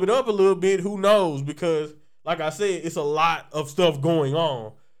of flub it up a little bit, who knows? Because like I said, it's a lot of stuff going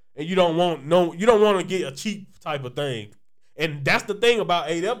on. And you don't want to get a cheap type of thing. And that's the thing about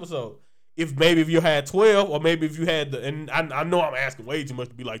 8 episodes. If you had 12, or maybe if you had and I know I'm asking way too much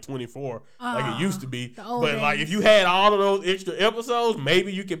to be like 24, like it used to be. But like if you had all of those extra episodes,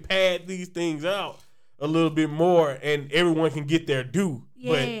 maybe you can pad these things out a little bit more, and everyone can get their due.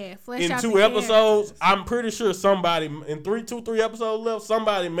 Yeah, but in 2 episodes, I'm pretty sure somebody in 3 episodes left,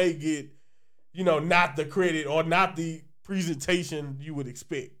 somebody may get, not the credit or not the presentation you would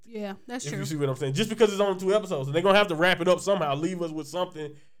expect. Yeah, that's true. If you see what I'm saying, just because it's only 2 episodes, and they're gonna have to wrap it up somehow, leave us with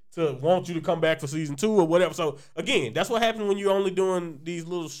something to want you to come back for season 2 or whatever. So again, that's what happens when you're only doing these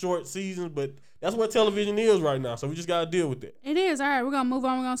little short seasons, but that's what television is right now. So we just got to deal with that. It is. All right, we're going to move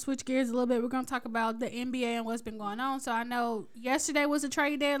on. We're going to switch gears a little bit. We're going to talk about the NBA and what's been going on. So I know yesterday was a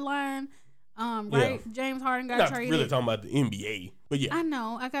trade deadline, right? Yeah. James Harden got traded. Not really talking about the NBA, but yeah. I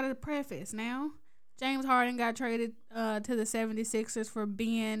know. I got to preface now. James Harden got traded to the 76ers for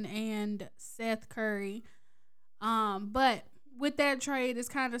Ben and Seth Curry. But with that trade, it's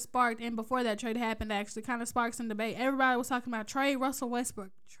kind of sparked, and before that trade happened, actually kind of sparked some debate. Everybody was talking about trade Russell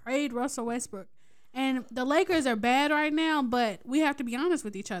Westbrook. And the Lakers are bad right now, but we have to be honest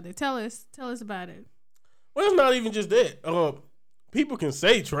with each other. Tell us about it. Well, it's not even just that. People can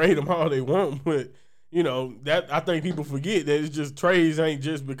say trade them all they want, but that I think people forget that it's just trades ain't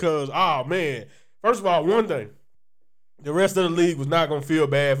just because, oh man. First of all, one thing, the rest of the league was not gonna feel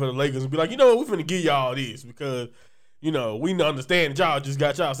bad for the Lakers and be like, we're finna give y'all this because we understand that y'all just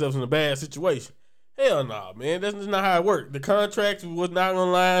got yourselves in a bad situation. Hell no, man. That's not how it worked. The contracts was not going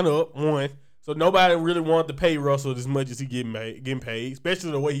to line up, one. So nobody really wanted to pay Russell as much as he getting paid, especially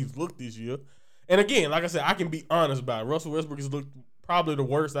the way he's looked this year. And again, like I said, I can be honest about it. Russell Westbrook has looked probably the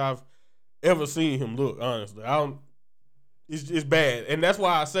worst I've ever seen him look, honestly. It's bad. And that's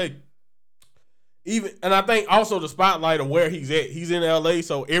why I say, and I think also the spotlight of where he's at. He's in LA,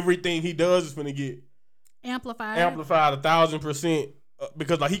 so everything he does is going to get amplified 1,000%,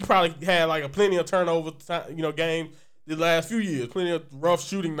 because like he probably had like a plenty of turnover games the last few years, plenty of rough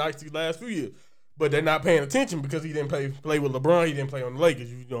shooting nights these last few years, but they're not paying attention because he didn't play with LeBron, he didn't play on the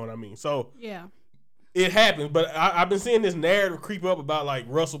Lakers, you know what I mean? So yeah, it happens. But I've been seeing this narrative creep up about like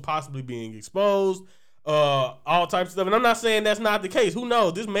Russell possibly being exposed, all types of stuff, and I'm not saying that's not the case. Who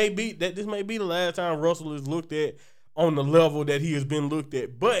knows? This may be the last time Russell is looked at on the level that he has been looked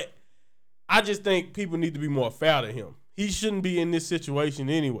at, but I just think people need to be more fair to him. He shouldn't be in this situation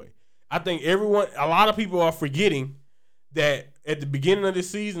anyway. I think a lot of people are forgetting that at the beginning of this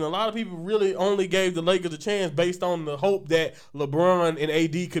season, a lot of people really only gave the Lakers a chance based on the hope that LeBron and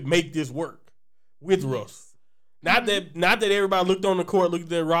AD could make this work with Russ. Not that everybody looked on the court, looked at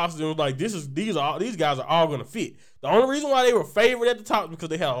their roster and was like, these guys are all gonna fit. The only reason why they were favored at the top is because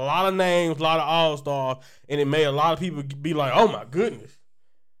they had a lot of names, a lot of all-stars, and it made a lot of people be like, oh my goodness.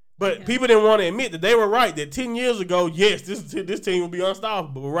 But people didn't want to admit that they were right, that 10 years ago, yes, this team would be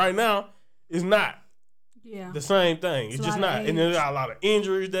unstoppable. But right now, it's not the same thing. It's just not. And there's a lot of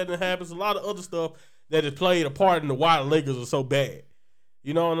injuries that happens, a lot of other stuff that has played a part in the why the Lakers are so bad.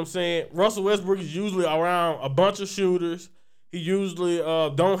 You know what I'm saying? Russell Westbrook is usually around a bunch of shooters. He usually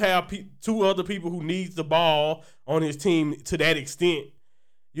don't have 2 other people who needs the ball on his team to that extent.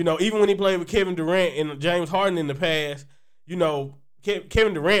 Even when he played with Kevin Durant and James Harden in the past,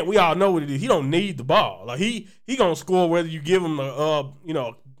 Kevin Durant, we all know what it is. He don't need the ball. Like he gonna score whether you give him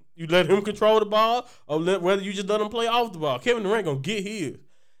you let him control the ball or whether you just let him play off the ball. Kevin Durant gonna get his.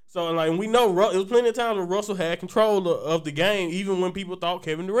 So like we know it was plenty of times when Russell had control of the game, even when people thought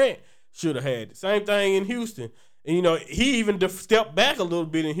Kevin Durant should have had it. Same thing in Houston. And he even stepped back a little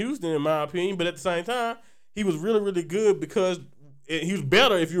bit in Houston, in my opinion. But at the same time, he was really, really good because he was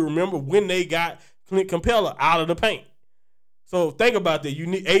better, if you remember, when they got Clint Capella out of the paint. So think about that.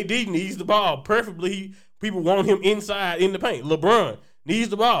 AD needs the ball. Preferably, people want him inside in the paint. LeBron needs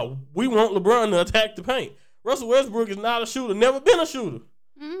the ball. We want LeBron to attack the paint. Russell Westbrook is not a shooter. Never been a shooter.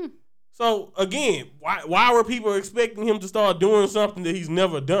 So again, why were people expecting him to start doing something that he's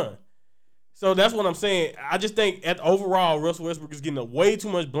never done? So that's what I'm saying. I just think overall, Russell Westbrook is getting way too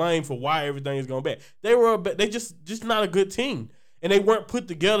much blame for why everything is going bad. They just not a good team, and they weren't put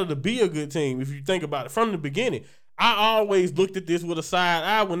together to be a good team. If you think about it from the beginning, I always looked at this with a side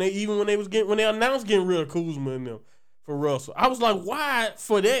eye when they announced getting rid of Kuzma and them for Russell. I was like, why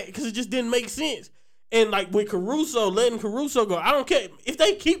for that? Because it just didn't make sense. And like with letting Caruso go, I don't care if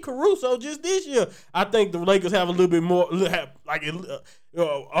they keep Caruso just this year. I think the Lakers have a little bit more.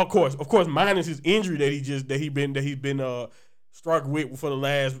 Of course, minus his injury that he's been struck with for the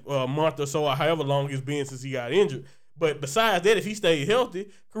last month or so, or however long it's been since he got injured. But besides that, if he stayed healthy,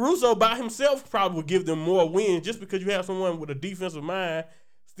 Caruso by himself probably would give them more wins just because you have someone with a defensive mind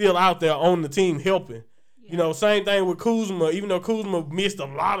still out there on the team helping. You know, same thing with Kuzma. Even though Kuzma missed a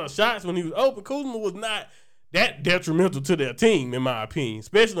lot of shots when he was open, Kuzma was not that detrimental to their team, in my opinion,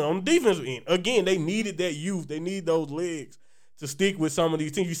 especially on the defensive end. Again, they needed that youth. They need those legs to stick with some of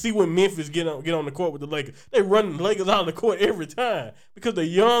these teams. You see when Memphis get on the court with the Lakers, they run the Lakers out of the court every time because they're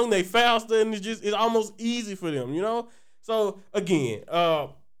young, they faster, and it's almost easy for them, you know? So, again,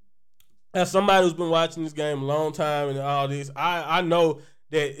 as somebody who's been watching this game a long time and all this, I know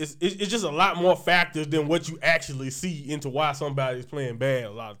that it's just a lot more factors than what you actually see into why somebody's playing bad a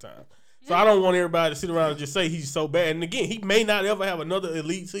lot of times. So I don't want everybody to sit around and just say he's so bad. And again, he may not ever have another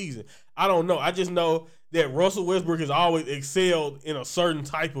elite season. I don't know. I just know that Russell Westbrook has always excelled in a certain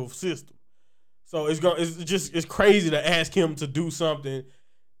type of system. So it's crazy to ask him to do something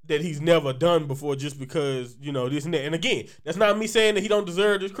that he's never done before just because, you know, this and that. And again, that's not me saying that he don't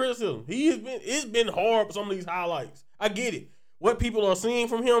deserve this criticism. It's been hard for some of these highlights. I get it. What people are seeing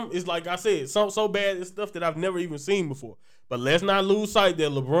from him is, like I said, so bad. It's stuff that I've never even seen before. But let's not lose sight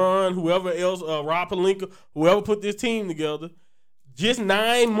that LeBron, whoever else, Rob Pelinka, whoever put this team together, just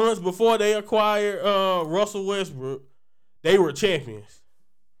 9 months before they acquired Russell Westbrook, they were champions.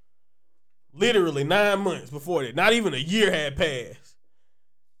 Literally 9 months before that. Not even a year had passed.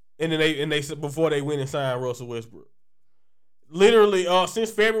 And then they before they went and signed Russell Westbrook. Literally, since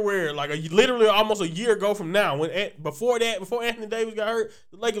February, literally almost a year ago from now, before Anthony Davis got hurt,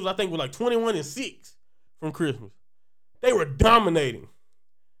 the Lakers I think were like 21-6 from Christmas. They were dominating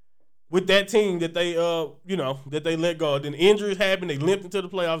with that team that they that they let go. Then injuries happened, they limped into the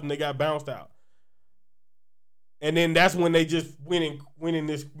playoffs and they got bounced out. And then that's when they just went in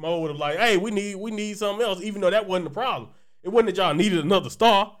this mode of like, hey, we need something else, even though that wasn't the problem. It wasn't that y'all needed another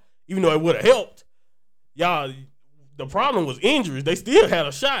star, even though it would have helped. Y'all. The problem was injuries. They still had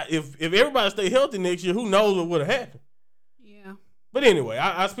a shot. If everybody stayed healthy next year, who knows what would have happened? Yeah. But anyway,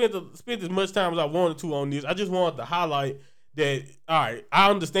 I spent as much time as I wanted to on this. I just wanted to highlight that, all right, I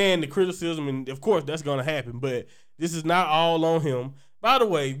understand the criticism, and of course that's going to happen, but this is not all on him. By the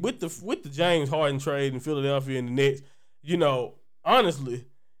way, with the James Harden trade in Philadelphia and the Nets, you know, honestly,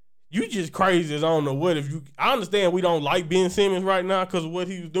 you just crazy as I don't know what. I understand we don't like Ben Simmons right now because of what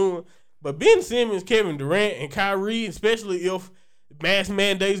he was doing, but Ben Simmons, Kevin Durant, and Kyrie, especially if mass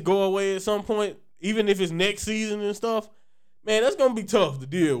mandates go away at some point, even if it's next season and stuff, man, that's going to be tough to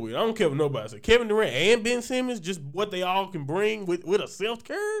deal with. I don't care what nobody says. Kevin Durant and Ben Simmons, just what they all can bring with a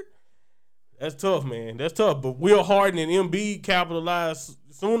self-care, that's tough, man. That's tough. But Will Harden and Embiid capitalize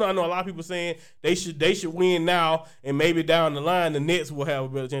sooner. I know a lot of people saying they should win now, and maybe down the line the Nets will have a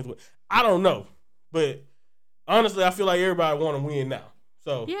better chance to win. I don't know. But honestly, I feel like everybody want to win now.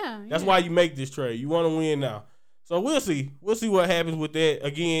 So that's why you make this trade. You want to win now. So we'll see. We'll see what happens with that.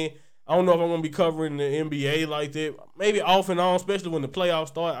 Again, I don't know if I'm going to be covering the NBA like that. Maybe off and on, especially when the playoffs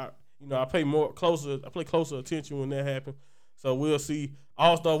start. I pay closer attention when that happens. So we'll see.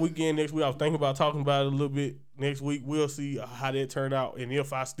 All-Star Weekend next week. I was thinking about talking about it a little bit next week. We'll see how that turned out and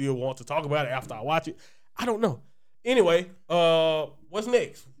if I still want to talk about it after I watch it. I don't know. Anyway, what's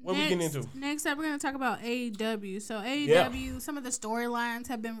next? What we getting into? Next up, we're going to talk about AEW. So AEW, some of the storylines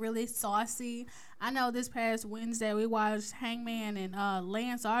have been really saucy. I know this past Wednesday we watched Hangman and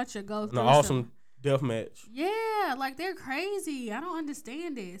Lance Archer go through an awesome death match. Yeah, like they're crazy. I don't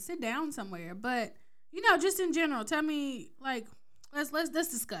understand it. Sit down somewhere. But, just in general, tell me, like, let's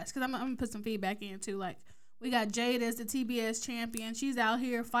discuss, because I'm going to put some feedback in too. Like, we got Jade as the TBS champion. She's out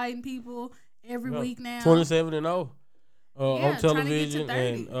here fighting people every week now. 27-0 on television,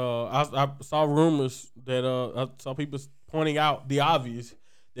 and I saw rumors that I saw people pointing out the obvious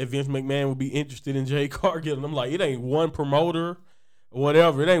that Vince McMahon would be interested in Jade Cargill, and I'm like, it ain't one promoter or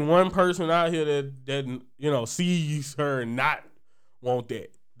whatever. It ain't one person out here that sees her and not want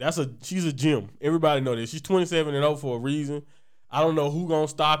that. She's a gem. Everybody know that. She's 27-0 for a reason. I don't know who gonna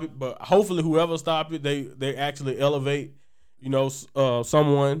stop it, but hopefully whoever stop it, they actually elevate,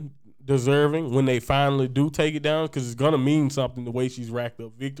 someone. deserving when they finally do take it down, because it's gonna mean something the way she's racked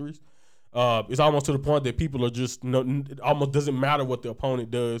up victories. It's almost to the point that people are just it almost doesn't matter what the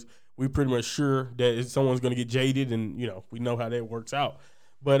opponent does. We're pretty much sure that someone's gonna get jaded, and we know how that works out.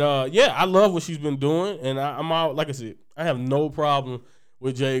 But yeah, I love what she's been doing, and I'm out. Like I said, I have no problem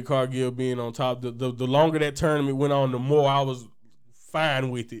with Jade Cargill being on top. The longer that tournament went on, the more I was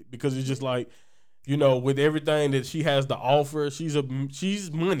fine with it, because it's just like, with everything that she has to offer, she's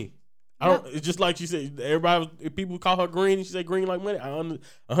money. It's just like she said. If people call her green, and she said green like money. I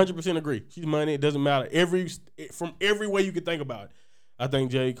 100% agree. She's money. It doesn't matter. From every way you can think about it, I think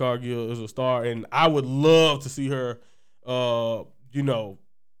Jade Cargill is a star, and I would love to see her. Hell,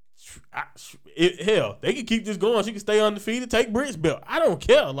 they can keep this going. She can stay undefeated, take Britt's belt. I don't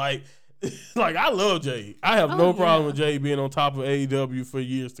care. Like I love Jade. I have no problem with Jade being on top of AEW for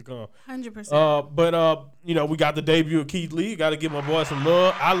years to come. 100%. But we got the debut of Keith Lee. Got to give my boy some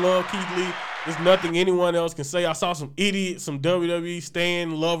love. I love Keith Lee. There's nothing anyone else can say. I saw some idiots, some WWE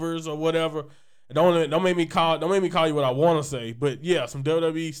stan lovers or whatever. Don't make me call you what I want to say. But yeah, some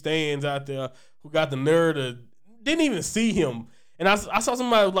WWE stans out there who got the nerve to didn't even see him. And I saw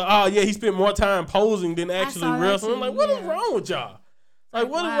somebody was like, oh yeah, he spent more time posing than actually wrestling. I'm like, what is wrong with y'all? Like,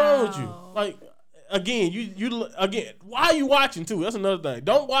 what is wrong with you? Like, again, you why are you watching too? That's another thing.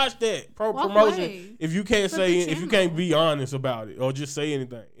 Don't watch that promotion if you can't be honest about it or just say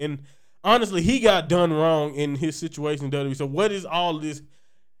anything. And honestly, he got done wrong in his situation in WWE. So what is all this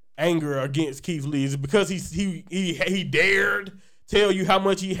anger against Keith Lee? Is it because he dared tell you how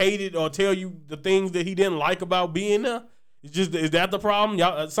much he hated or tell you the things that he didn't like about being there? Is that the problem?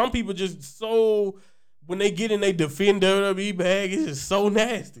 Y'all, some people just so when they get in they defend WWE bag, it's just so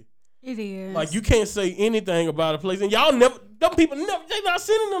nasty. It is. Like, you can't say anything about a place, and y'all them people they not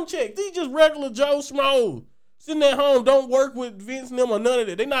sending them checks. These just regular Joe Schmo sitting at home, don't work with Vince and them or none of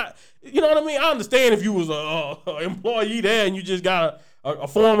that. They not, you know what I mean? I understand if you was a employee there and you just got a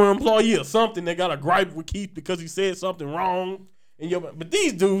former employee or something that got a gripe with Keith because he said something wrong. But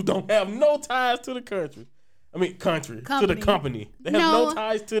these dudes don't have no ties to the country. To the company. They have no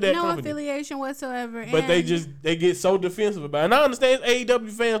ties to that company. No affiliation whatsoever. But they get so defensive about it. And I understand AEW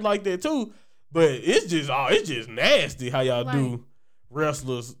fans like that too, but it's just nasty how y'all do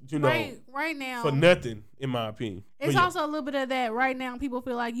wrestlers, right now for nothing, in my opinion. It's also a little bit of that right now. People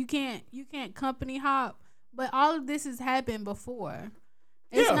feel like you can't company hop, but all of this has happened before.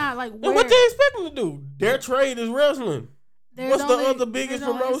 It's not like and what they expect them to do? Their trade is wrestling. What's the other biggest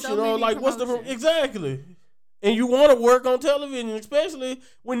promotion? Or like what's exactly? And you want to work on television, especially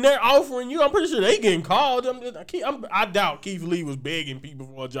when they're offering you. I'm pretty sure they getting called. I doubt Keith Lee was begging people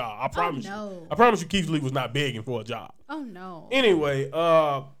for a job. I promise you. I promise you, Keith Lee was not begging for a job. Oh no. Anyway,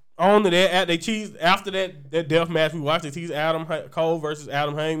 on to that, after that death match we watched. They teased Adam Cole versus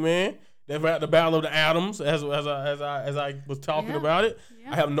Adam Hangman. That's the Battle of the Atoms, as I was talking about it.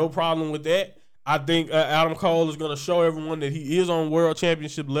 Yeah. I have no problem with that. I think Adam Cole is going to show everyone that he is on world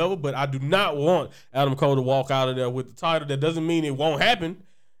championship level, but I do not want Adam Cole to walk out of there with the title. That doesn't mean it won't happen,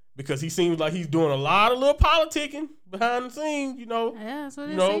 because he seems like he's doing a lot of little politicking behind the scenes, Yeah, that's what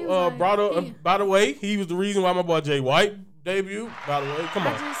it seems like. By the way, he was the reason why my boy Jay White debuted. By the way, come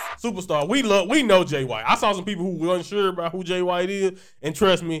on. Superstar. We know Jay White. I saw some people who were unsure about who Jay White is, and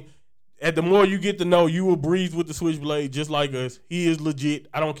trust me, the more you get to know, you will breathe with the switchblade just like us. He is legit.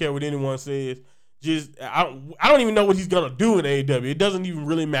 I don't care what anyone says. I don't even know what he's gonna do in AEW. It doesn't even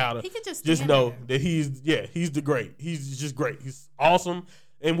really matter. He could just know that he's the great. He's just great. He's awesome,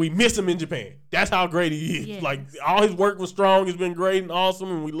 and we miss him in Japan. That's how great he is. Yes. Like, all his work was strong. It's been great and awesome,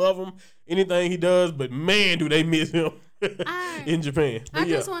 and we love him. Anything he does, but man, do they miss him in Japan. I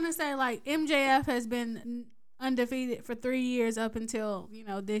just want to say, like, MJF has been undefeated for 3 years up until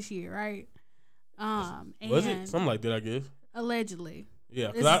this year, right? Was it something like that? I guess allegedly.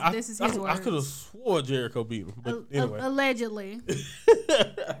 Yeah, because this is his words. I could have swore Jericho beat him, but anyway. Allegedly.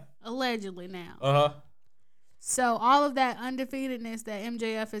 Allegedly now. So all of that undefeatedness that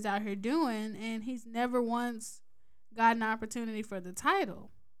MJF is out here doing, and he's never once got an opportunity for the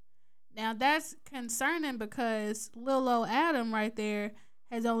title. Now that's concerning, because Lil Ol Adam right there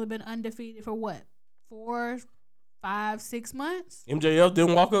has only been undefeated for what? 4, 5, 6 months? MJF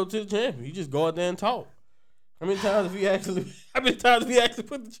didn't walk up to the champion. He just go out there and talk. How many times have he actually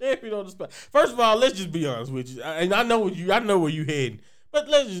put the champion on the spot? First of all, let's just be honest with you. And I know where you heading. But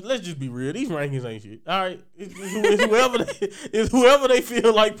let's just be real. These rankings ain't shit. All right, it's whoever they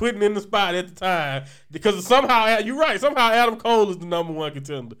feel like putting in the spot at the time. Because somehow you're right. Somehow Adam Cole is the number one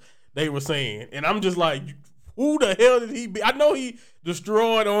contender. They were saying, and I'm just like, who the hell did he be? I know he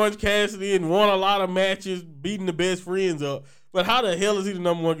destroyed Orange Cassidy and won a lot of matches, beating the best friends up. But how the hell is he the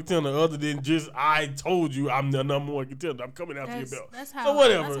number one contender other than just I told you I'm the number one contender? I'm coming after your belt. That's how. So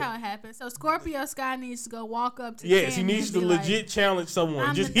whatever. That's how it happens. So Scorpio Sky needs to go walk up to. Yes, he needs to legit challenge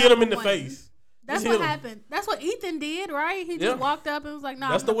someone. Just hit him in the face. That's what happened. That's what Ethan did, right? He just walked up and was like, "No."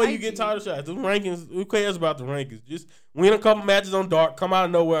 That's the way you get title shots. The rankings. Who cares about the rankings? Just win a couple matches on Dark, come out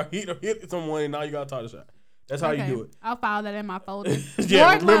of nowhere, hit someone, and now you got a title shot. That's how you do it. I'll file that in my folder.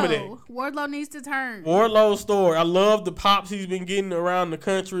 Yeah, remember that. Wardlow needs to turn. Wardlow's story. I love the pops he's been getting around the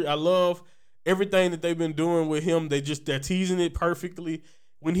country. I love everything that they've been doing with him. They're teasing it perfectly.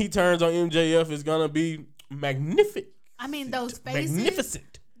 When he turns on MJF, it's gonna be magnificent. I mean, those faces.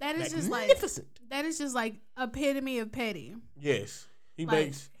 Magnificent. That is just like epitome of petty. Yes, he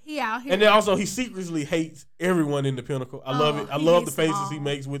makes. He out here, and then also he secretly hates everyone in the Pinnacle. I love it. I love the faces he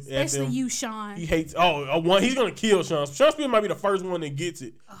makes with especially them. You, Sean. He hates. One. He's gonna kill Sean. Sean Spears might be the first one that gets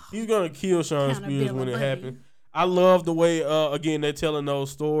it. He's gonna kill Sean Spears when it happens. I love the way again they're telling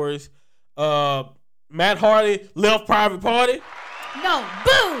those stories. Matt Hardy left Private Party. No,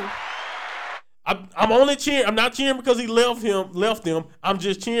 boo. I'm only cheering. I'm not cheering because he left them. I'm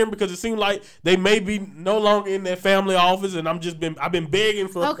just cheering because it seemed like they may be no longer in their family office, and I've been begging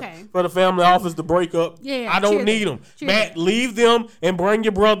for the family office to break up. Yeah, I don't need them. Matt, leave them and bring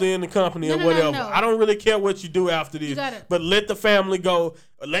your brother in the company or whatever. No. I don't really care what you do after this, but let the family go.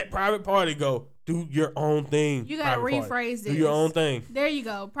 Let Private Party go. Do your own thing. You gotta rephrase this. Do your own thing. There you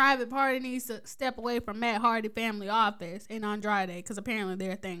go. Private Party needs to step away from Matt Hardy family office in Andrade because apparently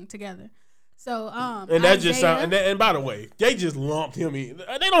they're a thing together. So and that just sound and by the way, they just lumped him in.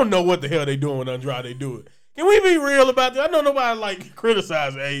 They don't know what the hell they doing when Andrade do it. Can we be real about that? I know nobody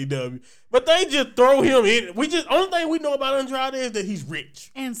criticizing AEW, but they just throw him in. Only thing we know about Andrade is that he's rich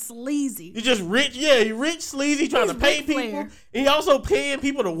and sleazy. He's just rich. Yeah, he's rich, sleazy, trying to pay people. And he also paying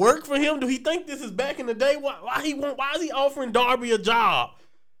people to work for him. Do he think this is back in the day? Why is he offering Darby a job?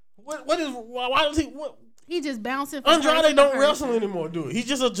 Why does he? He just bouncing. Andrade don't wrestle anymore, dude. He's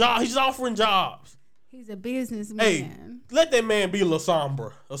just a job. He's just offering jobs. He's a businessman. Hey, let that man be La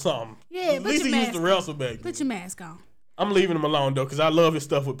Sombra or something. Yeah, at least he used to wrestle back then. Put your mask on. I'm leaving him alone though, because I love his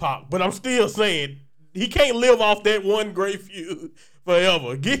stuff with Pac. But I'm still saying he can't live off that one great feud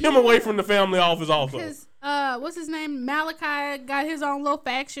forever. Get him away from the family office also. Because what's his name? Malachi got his own little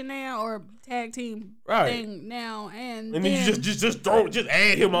faction now or tag team thing now, and then you just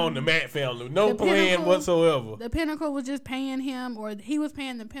add him on the Matt family. No plan whatsoever. The Pinnacle was just paying him, or he was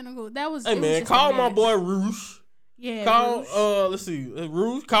paying the Pinnacle. That was. Hey man, call my boy Roosh. Yeah. Call let's see,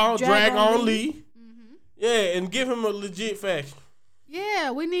 Roosh. Call Dragon Lee. Mm-hmm. Yeah, and give him a legit faction.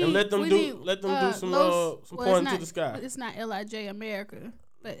 Yeah, we need. And let them do some pointing to the sky. It's not Lij America.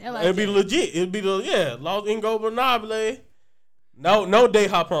 But it'd be legit. It'd be Los Ingobernable. No day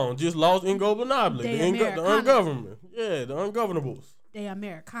hop on. Just Los Ingobernable. The ungovernment. Yeah, the ungovernables. De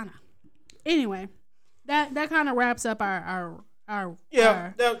Americana. Anyway, that kind of wraps up our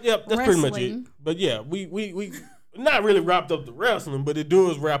that's pretty much it. But yeah, we not really wrapped up the wrestling, but it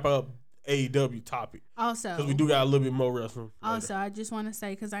does wrap up AEW topic. Also, because we do got a little bit more wrestling. Also, I just want to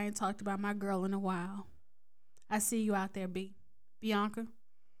say, because I ain't talked about my girl in a while. I see you out there, Bianca.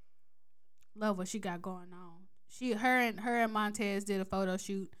 Love what she got going on. Her and Montez did a photo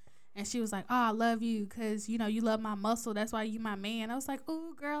shoot, and she was like, "Oh, I love you because you love my muscle. That's why you my man." I was like,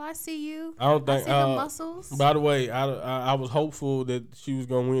 "Oh, girl, I see you. I don't think I see the muscles." By the way, I was hopeful that she was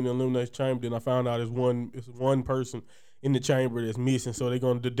gonna win the Elimination Chamber. Then I found out it's one person in the chamber that's missing, so they're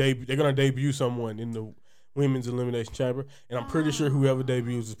gonna debut someone in the Women's Elimination Chamber, and I'm pretty sure whoever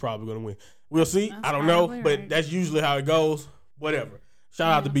debuts is probably gonna win. We'll see. I don't know, but that's usually how it goes. Whatever.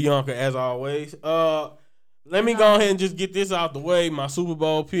 Shout out to Bianca as always. Let me go ahead and just get this out the way. My Super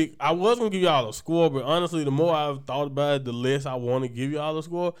Bowl pick. I was gonna give y'all a score, but honestly, the more I've thought about it, the less I want to give y'all a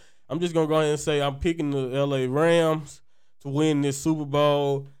score. I'm just gonna go ahead and say I'm picking the LA Rams to win this Super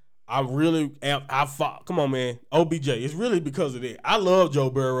Bowl. Come on, man. OBJ. It's really because of that. I love Joe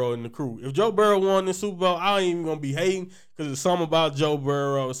Burrow and the crew. If Joe Burrow won this Super Bowl, I ain't even gonna be hating because it's something about Joe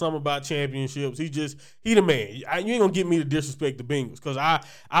Burrow, it's something about championships. He the man. You ain't gonna get me to disrespect the Bengals because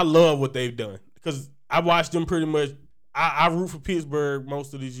I love what they've done. Because I watched them pretty much. I root for Pittsburgh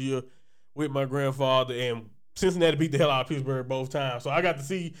most of this year with my grandfather, and Cincinnati beat the hell out of Pittsburgh both times. So I got to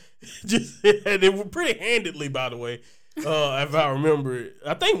see they were pretty handedly, by the way. If I remember it,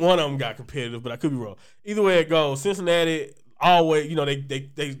 I think one of them got competitive, but I could be wrong. Either way it goes, Cincinnati always,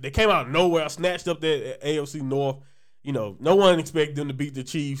 they came out of nowhere, snatched up that AFC North. No one expected them to beat the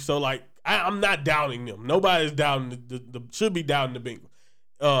Chiefs, so I'm not doubting them. Nobody's doubting should be doubting the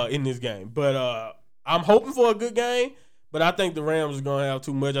Bengals in this game, but I'm hoping for a good game. But I think the Rams are gonna have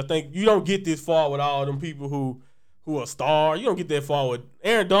too much. I think you don't get this far with all them people who who a star. You don't get that far with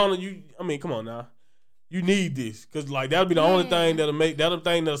Aaron Donald. Come on now. You need this because like that'll be the only thing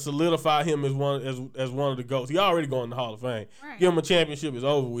that'll solidify him as one of the GOATs. He already going to the Hall of Fame. Right. Give him a championship, it's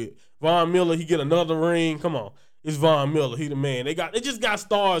over with. Von Miller, he get another ring. Come on, it's Von Miller. He the man. They just got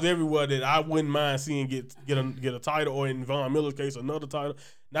stars everywhere that I wouldn't mind seeing get a title, or in Von Miller's case, another title.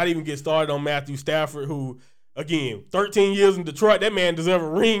 Not even get started on Matthew Stafford, who again 13 years in Detroit. That man deserves a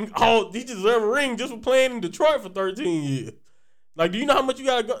ring. He deserves a ring just for playing in Detroit for 13 years. Like, do you know how much you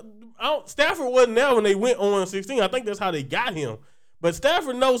gotta go? Stafford wasn't there when they went 0-16. I think that's how they got him. But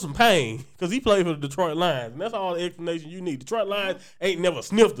Stafford knows some pain because he played for the Detroit Lions, and that's all the explanation you need. Detroit Lions ain't never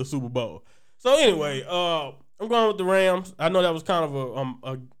sniffed the Super Bowl. So anyway, I'm going with the Rams. I know that was kind of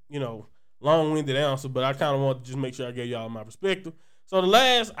a long-winded answer, but I kind of want to just make sure I gave y'all my perspective. So the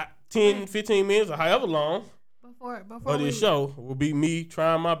last 10, 15 minutes, or however long, of this show will be me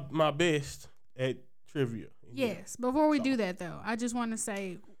trying my best at trivia. Yes. Before we do that, though, I just want to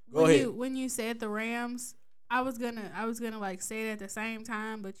say. When you said the Rams, I was gonna like say it at the same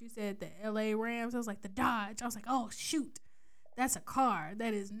time, but you said the LA Rams. I was like the Dodge. I was like, oh shoot, that's a car.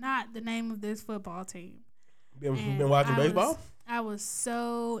 That is not the name of this football team. Been watching baseball? I was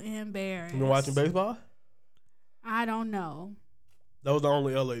so embarrassed. You been watching baseball? I don't know. Those are the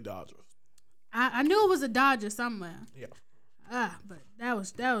only LA Dodgers. I knew it was a Dodger somewhere. Yeah. But that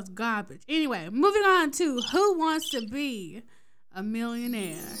was garbage. Anyway, moving on to Who Wants to Be a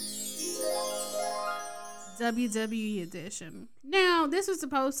Millionaire, WWE edition. Now, this was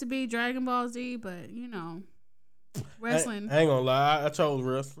supposed to be Dragon Ball Z, but wrestling. I ain't gonna lie, I chose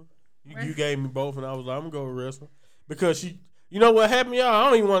wrestling. You gave me both, and I was like, I'm gonna go with wrestling because you know what happened, y'all? I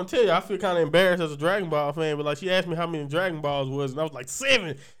don't even want to tell you. I feel kind of embarrassed as a Dragon Ball fan, but like she asked me how many Dragon Balls was, and I was like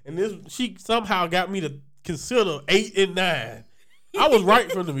 7, and she somehow got me to consider 8 and 9. I was right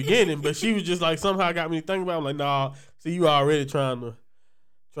from the beginning, but she was just like somehow got me to think about it. I'm like, nah, see, you already trying to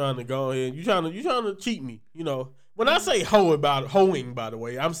go ahead. You trying to cheat me, When I say hoeing, by the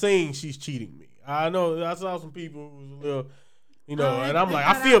way, I'm saying she's cheating me. I know I saw some people who was a little, and I'm like,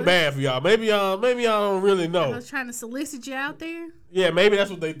 I feel bad for y'all. Maybe y'all don't really know. I was trying to solicit you out there. Yeah, maybe that's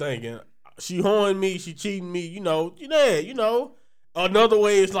what they thinking. She hoeing me, she cheating me, Another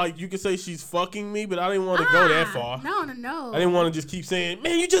way is like you could say she's fucking me, but I didn't want to go that far. No. I didn't want to just keep saying,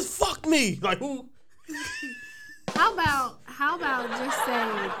 man, you just fucked me. Like who? How about just say,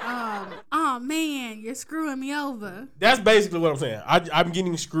 oh man, you're screwing me over. That's basically what I'm saying. I'm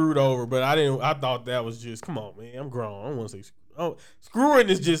getting screwed over, but I thought that was just, come on, man, I'm grown. I don't want to say screwing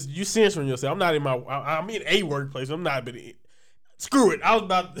is just you censoring yourself. I'm not I'm in a workplace. I'm not, but screw it. I was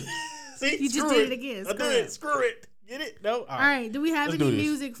about to see. You just did it again. I did it. Screw it. Get it? No. All right. Do we have any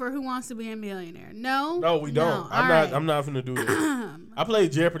music for Who Wants to Be a Millionaire? No. No, we don't. I'm not finna do this. I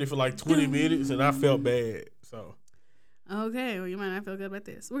played Jeopardy for like 20 minutes and I felt bad. So. Okay, well you might not feel good about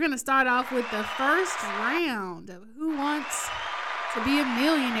this. We're gonna start off with the first round of Who Wants to Be a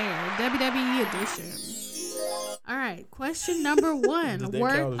Millionaire WWE edition. All right, question number 1.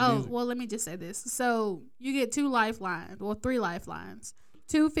 Let me just say this. So you get 2 lifelines, or 3 lifelines.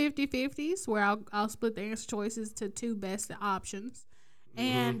 2 50-50s, where I'll split the answer choices to 2 best options,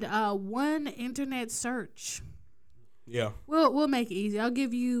 and 1 internet search. Yeah. We'll make it easy. I'll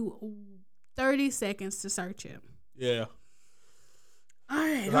give you 30 seconds to search it. Yeah. All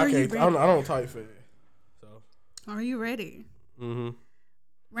right. I don't type fast. So. Are you ready? Mm-hmm.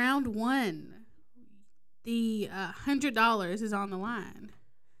 Round 1. The $100 is on the line.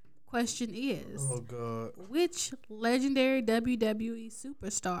 Question is, oh God, which legendary WWE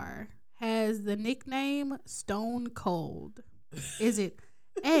superstar has the nickname Stone Cold? Is it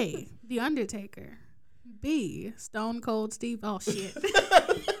A, The Undertaker, B, Stone Cold Steve? Oh shit!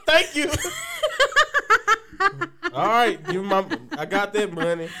 Thank you. All right, I got that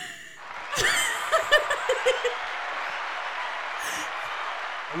money.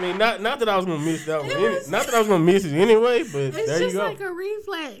 I mean, not that I was gonna miss that one. Not that I was gonna miss it anyway, but there you go. It's just like a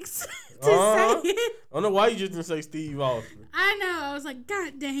reflex to say it. I don't know why you just didn't say Steve Austin. I know. I was like,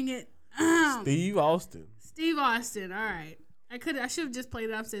 God dang it. Steve Austin. Steve Austin. All right. I should have just played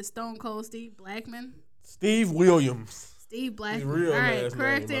it off. Said Stone Cold Steve Blackman. Steve Williams. Steve Blackman. All right.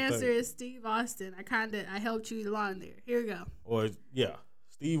 Correct answer is Steve Austin. I helped you along there. Here we go. Or yeah,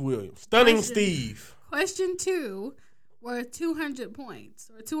 Steve Williams. Stunning Steve. Question 2. Worth 200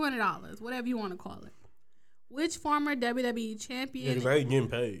 points or $200, whatever you want to call it. Which former WWE champion? Yeah, 'cause I ain't getting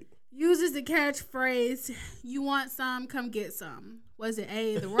paid. Uses the catchphrase "You want some? Come get some." Was it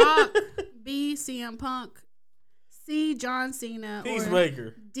A, The Rock, B, CM Punk, C, John Cena, Peacemaker,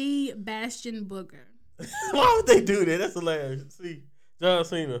 or D, Bastion Booger? Why would they do that? That's hilarious. See, John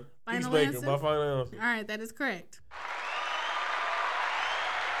Cena. Final Peacemaker, answer? my final answer. All right, that is correct.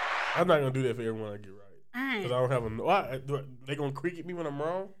 I'm not gonna do that for everyone I get right. All right. Because I don't have they gonna cricket me when I'm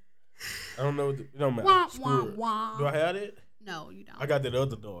wrong? I don't know. It don't matter. Wah, Screw it. wah. Do I have it? No, you don't. I got that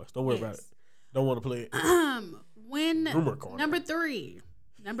other doors. Don't worry about it. Don't want to play it. When Rumor corner. number three,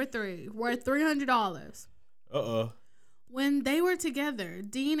 worth $300. When they were together,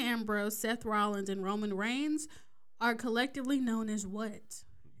 Dean Ambrose, Seth Rollins, and Roman Reigns are collectively known as what?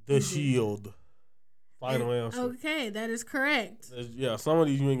 The Shield. Final answer. Okay, that is correct. Yeah, some of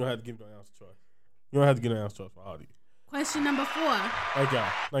these you ain't gonna have to give me an answer choice. You don't have to get an answer choice for all these. Question number 4.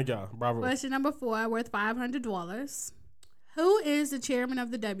 Thank y'all. Bravo. Question number 4, worth $500. Who is the chairman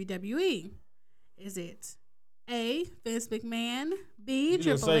of the WWE? Is it A, Vince McMahon, B,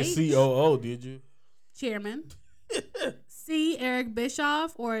 Triple H? You didn't say COO, did you? Chairman. C, Eric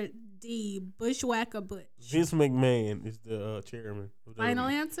Bischoff, or D, Bushwhacker Butch? Vince McMahon is the chairman. Final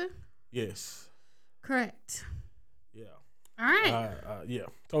answer? Yes. Correct. Yeah. All right. Yeah.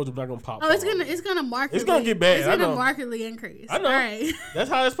 Told you I'm not gonna pop. Oh, it's gonna markedly. It's gonna get bad. It's gonna markedly increase. I know. All right. That's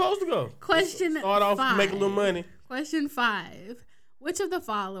how it's supposed to go. Question Start off 5. make a little money. Question 5. Which of the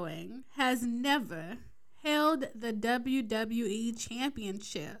following has never held the WWE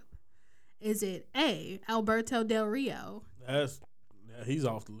Championship? Is it A, Alberto Del Rio? He's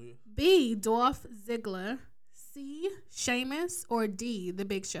off the list. B, Dolph Ziggler. C, Sheamus, or D, The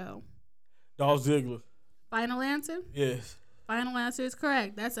Big Show? Dolph Ziggler. Final answer? Yes. Final answer is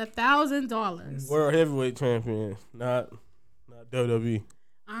correct. That's $1,000. World heavyweight champion, not WWE.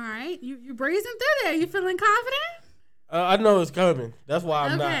 All right, you breezing through there. You feeling confident? I know it's coming. That's why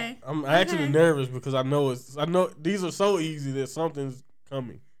I'm Okay. not. I'm actually nervous because I know these are so easy that something's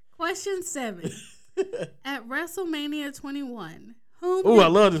coming. Question 7. At WrestleMania 21, I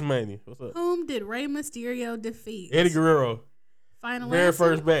love this mania. What's up? Whom did Rey Mysterio defeat? Eddie Guerrero. Final Very answer?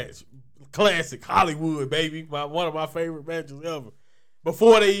 first match. Classic. Hollywood, baby. One of my favorite matches ever.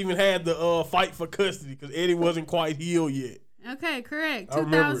 Before they even had the fight for custody because Eddie wasn't quite healed yet. Okay, correct.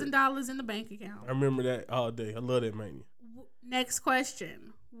 $2,000 in the bank account. I remember that all day. I love that mania. Next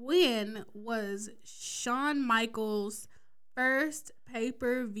question. When was Shawn Michaels' first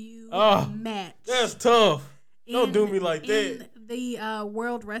pay-per-view match? That's tough. Don't do me like that. In the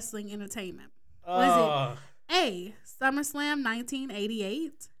World Wrestling Entertainment. Was it A, SummerSlam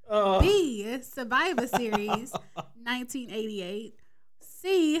 1988, B, Survivor Series 1988,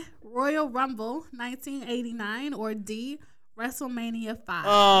 C, Royal Rumble 1989, or D, WrestleMania 5?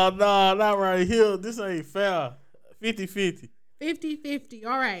 Oh, no, not right here. This ain't fair. 50-50. 50-50.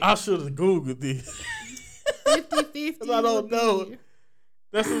 All right. I should have Googled this. 50-50. Because I don't know.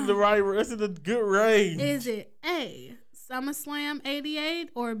 That's in the good range. Is it A, SummerSlam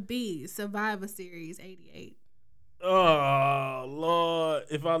 88, or B, Survivor Series 88? Oh, Lord.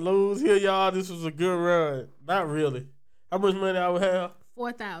 If I lose here, y'all, this was a good run. Not really. How much money I would have?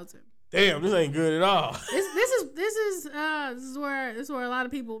 $4,000. Damn, this ain't good at all. This is where a lot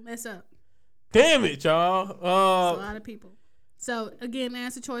of people mess up. Damn it, y'all. A lot of people. So again, the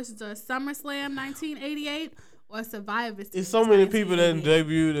answer choices are SummerSlam 1988 or Survivor Series. It's so many people that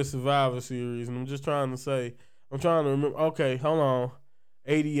debuted the Survivor Series, and I'm just trying to remember. Okay, hold on.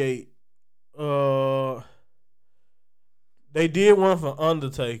 88. They did one for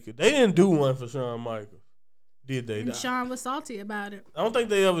Undertaker. They didn't do one for Shawn Michaels. Did they? And Shawn was salty about it. I don't think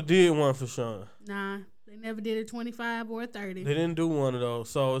they ever did one for Shawn. Nah, they never did a 25 or a 30. They didn't do one of those.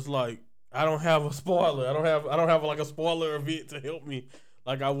 So it's like I don't have a spoiler. I don't have like a spoiler event to help me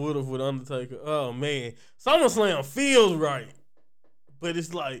like I would have with Undertaker. Oh man, SummerSlam feels right, but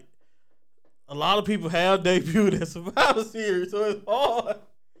it's like a lot of people have debuted at Survivor Series, so it's hard.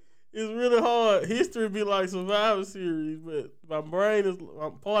 It's really hard. History be like Survivor Series, but my brain is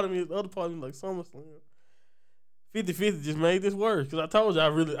part of me. The other part of me like SummerSlam. 50-50 just made this worse because I told you I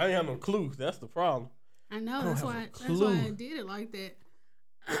ain't have no clue. That's the problem. I know. That's why I did it like that.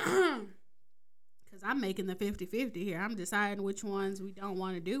 Because I'm making the 50-50 here. I'm deciding which ones we don't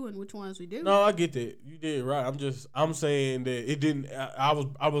want to do and which ones we do. No, I get that. You did right. I'm saying that it didn't. I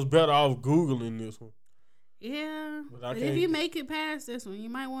was better off Googling this one. Yeah, but if you make it past this one, you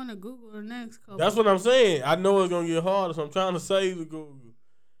might want to Google the next couple. That's what I'm saying. I know it's gonna get harder, so I'm trying to save the Google.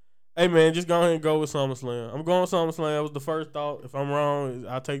 Hey man, just go ahead and go with SummerSlam. I'm going with SummerSlam. That was the first thought. If I'm wrong,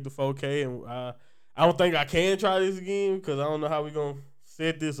 I'll take the 4K, and I don't think I can try this again because I don't know how we're gonna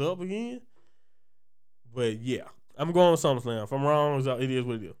set this up again. But yeah, I'm going with SummerSlam. If I'm wrong, it is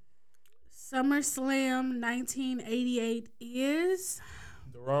what it is. SummerSlam 1988 is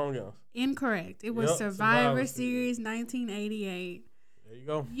the wrong answer. Incorrect. It was Survivor Series 1988. There you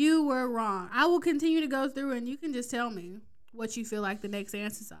go. You were wrong. I will continue to go through, and you can just tell me what you feel like the next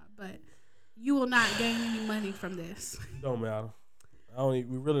answers are, but you will not gain any money from this. Don't matter. We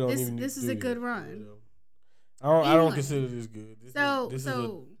really don't even. This is a good run. I don't consider this good. This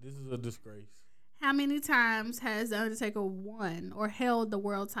is a disgrace. How many times has The Undertaker won or held the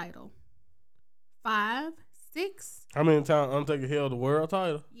world title? 5, 6? How many times Undertaker held the world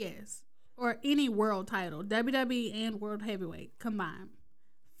title? Yes. Or any world title. WWE and World Heavyweight combined.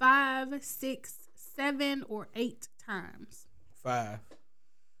 5, 6, 7, or 8 times. 5.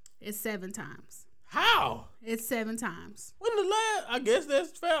 It's 7 times. How? It's 7 times. When the last? I guess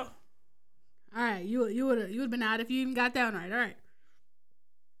that's fair. All right, you would have been out if you even got that one right. All right.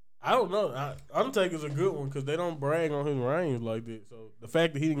 I don't know. Undertaker's a good one because they don't brag on his reigns like that. So the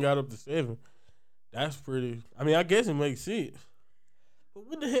fact that he didn't got up to 7, that's pretty. I mean, I guess it makes sense. But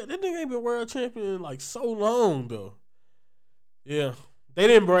what the hell? That nigga ain't been world champion in like so long though. Yeah, they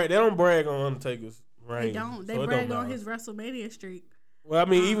didn't brag. They don't brag on Undertaker's reign. They don't. They brag on his WrestleMania streak. Well, I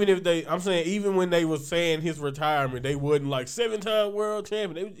mean, I'm saying even when they was saying his retirement, they wasn't like 7-time world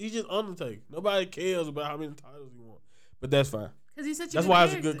champion. He's just Undertaker. Nobody cares about how many titles he won. But that's fine. Because he's such a That's good why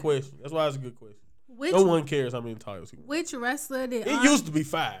character. it's a good question. No one cares how many titles he won. Which wrestler did it used to be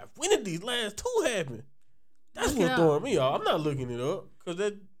 5. When did these last 2 happen? That's what's throwing me off. I'm not looking it up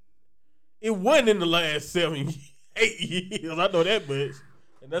because it wasn't in the last 7, 8 years. I know that much,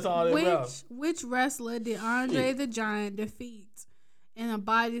 and that's all that matters. Which wrestler did Andre the Giant defeat in a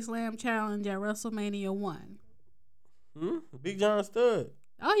body slam challenge at WrestleMania 1? Big John Studd.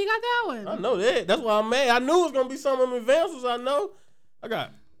 Oh, you got that one. I know that. That's why I'm mad. I knew it was gonna be some of them advances. I know.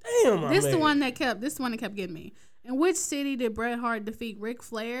 This the one that kept getting me. In which city did Bret Hart defeat Ric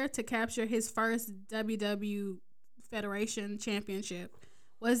Flair to capture his first WW Federation Championship?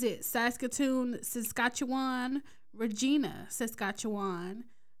 Was it Saskatoon, Saskatchewan, Regina, Saskatchewan,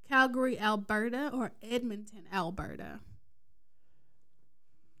 Calgary, Alberta, or Edmonton, Alberta?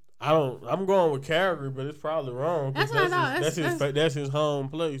 I'm going with Calgary, but it's probably wrong. That's what I thought. That's his home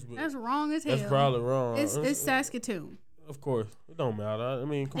place. But that's wrong as hell. That's probably wrong. It's Saskatoon. Of course. It don't matter. I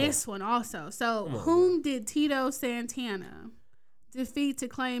mean, come this one also. So, whom did Tito Santana defeat to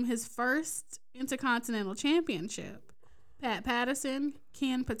claim his first Intercontinental Championship? Pat Patterson,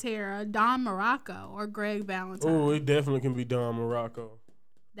 Ken Patera, Don Morocco, or Greg Valentine? Oh, it definitely can be Don Morocco.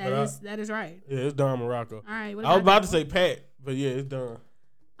 That is right. Yeah, it's Don Morocco. All right. I was about to say Pat, but yeah, it's Don.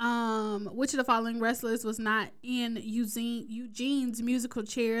 Which of the following wrestlers was not in Eugene's musical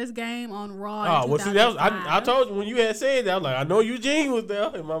chairs game on Raw? Oh, well, see, that was, I told you when you had said that, I was like, I know Eugene was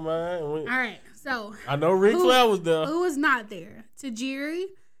there in my mind. All right, so I know Ric Flair was there. Who was not there? Tajiri,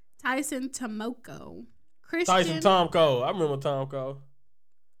 Tyson Tomoko, Christian. Tyson Tom Cole. I remember Tom Cole.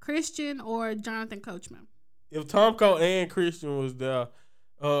 Christian or Jonathan Coachman? If Tom Cole and Christian was there,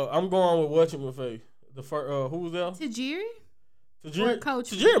 I'm going with whatchamacallit. The first, who was there? Tajiri.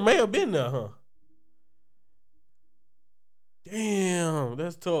 Tajiri may have been there, huh? Damn,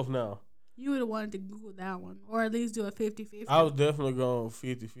 that's tough now. You would have wanted to Google that one, or at least do a 50-50. I was definitely going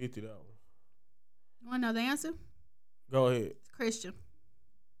 50-50 that one. You want to know the answer? Go ahead. It's Christian.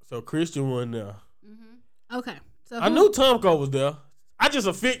 So Christian wasn't there. Mm-hmm. Okay. So I knew Tom Cole was there. I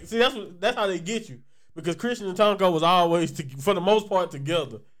just see that's how they get you, because Christian and Tom Cole was always for the most part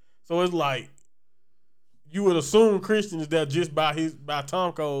together. So it's like, you would assume Christian is there just by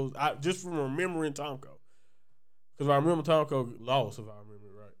Tom Cole's, just from remembering Tom Cole. Because I remember Tom Cole lost, if I remember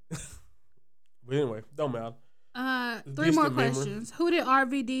it right. But anyway, don't matter. 3 more questions. Who did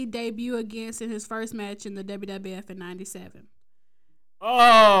RVD debut against in his first match in the WWF in '97?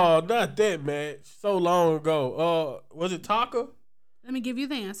 Oh, not that match. So long ago. Was it Taka? Let me give you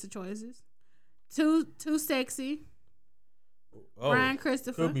the answer choices. Too Sexy. Oh, Brian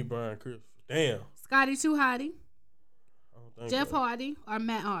Christopher. Could be Brian Christopher. Damn. Scotty Too Hotty, Jeff Hardy, or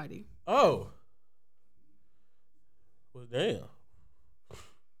Matt Hardy? Oh. Well, damn.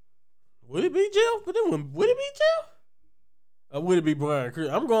 Would it be Jeff? But then would it be Jeff? Or would it be Brian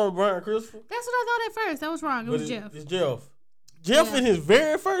Christopher? I'm going Brian Christopher. That's what I thought at first. That was wrong. It was Jeff. It's Jeff. Jeff in his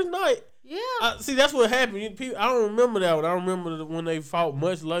very first night. Yeah. See, that's what happened. I don't remember that one. I remember when they fought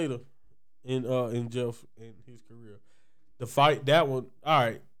much later in Jeff in his career. The fight, that one. All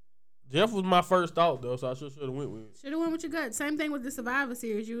right. Jeff was my first thought, though, so I should have went with it. Should have went with your gut. Same thing with the Survivor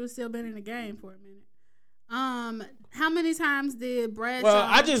Series. You would still been in the game for a minute. How many times did Bradshaw... Well,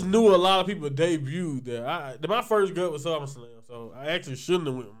 I just knew a lot of people debuted there. My first gut was SummerSlam, so I actually shouldn't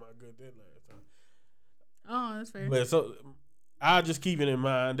have went with my gut that last time. Oh, that's fair. But so I'll just keep it in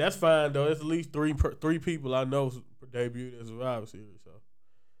mind. That's fine, though. It's at least three people I know debuted at Survivor Series. So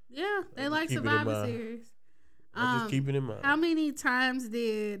yeah, they like Survivor Series. Just keep it in mind. How many times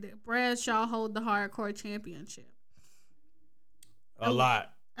did Bradshaw hold the Hardcore Championship? A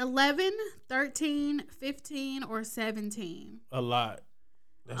lot. 11, 13, 15, or 17? A lot.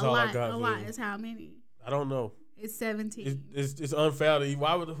 That's all I got. A lot is how many? I don't know. It's 17. It's unfair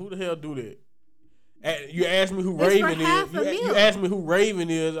to who the hell do that? You asked me who Raven is. You asked me who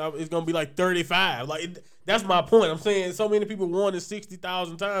Raven is. It's gonna be like 35. That's my point. I'm saying so many people won it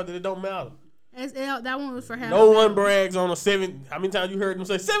 60,000 times that it don't matter. That one was for half. No one brags on a 7. How many times you heard them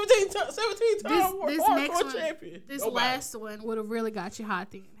say 17 times? This next one, champion. This Nobody. Last one would have really got you hot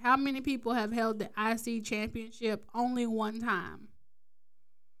then. How many people have held the IC championship only one time?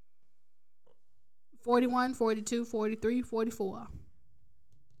 41, 42, 43, 44.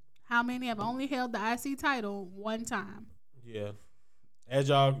 How many have only held the IC title one time? Yeah. As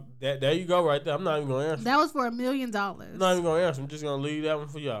y'all, there you go right there. I'm not even going to answer. That was for $1 million. I'm not even going to answer. I'm just going to leave that one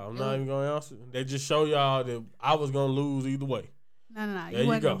for y'all. I'm not even going to answer. They just show y'all that I was going to lose either way. No. You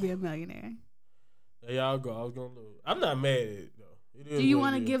weren't going to be a millionaire. There y'all go. I was going to lose. I'm not mad at it, though. Do you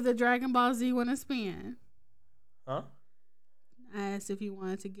want to give the Dragon Ball Z one a spin? Huh? I asked if you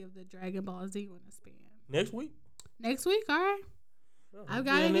wanted to give the Dragon Ball Z one a spin. Next week? Next week, all right. I've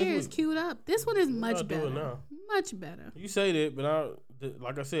got it here. It's queued up. This one is much better. Much better. You say that, but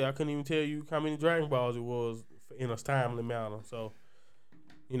like I said, I couldn't even tell you how many Dragon Balls it was in a timely manner. So,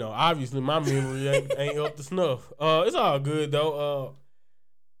 obviously my memory ain't up to snuff. It's all good though.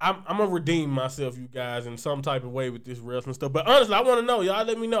 I'm gonna redeem myself, you guys, in some type of way with this wrestling stuff. But honestly, I want to know. Y'all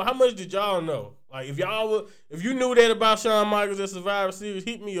let me know, how much did y'all know? Like, if you knew that about Shawn Michaels at Survivor Series,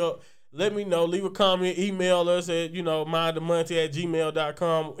 hit me up. Let me know. Leave a comment. Email us at,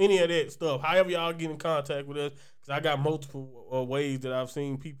 mindthemoney@gmail.com. Any of that stuff. However y'all get in contact with us. Because I got multiple ways that I've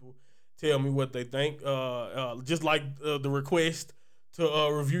seen people tell me what they think. Just like the request to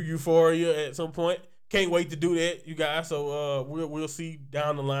review Euphoria at some point. Can't wait to do that, you guys. So we'll see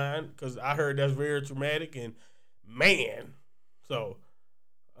down the line. Because I heard that's very traumatic. And, man. So...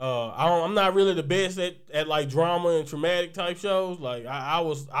 I'm not really the best at like drama and traumatic type shows. Like I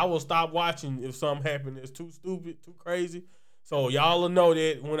will stop watching if something happened that's too stupid, too crazy. So y'all will know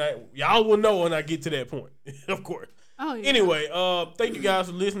that y'all will know when I get to that point, of course. Oh yeah. Anyway, thank you guys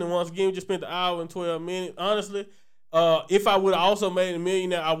for listening once again. We just spent the hour and 12 minutes. Honestly, if I would have also made a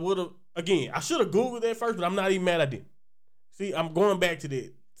millionaire, I would have. Again, I should have Googled that first, but I'm not even mad I didn't. See, I'm going back to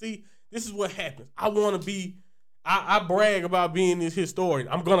that. See, this is what happens. I want to be. I brag about being this historian.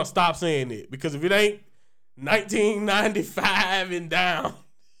 I'm going to stop saying it because if it ain't 1995 and down,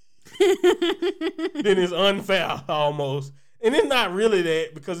 then it's unfair almost. And it's not really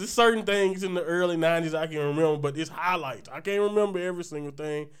that because there's certain things in the early 90s I can remember, but it's highlights. I can't remember every single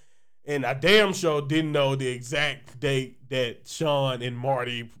thing. And I damn sure didn't know the exact date that Shawn and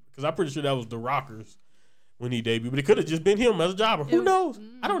Marty, because I'm pretty sure that was the Rockers when he debuted, but it could have just been him as a jobber. Who knows?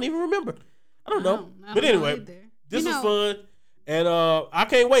 I don't even remember. I don't know. But anyway. This was fun, and I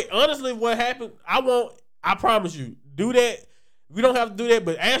can't wait. Honestly, what happened, I promise you, do that. We don't have to do that,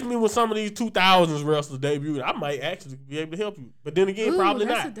 but ask me when some of these 2000s wrestlers debuted. I might actually be able to help you. But then again, probably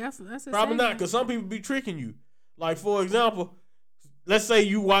not. Probably not, because some people be tricking you. Like, for example, let's say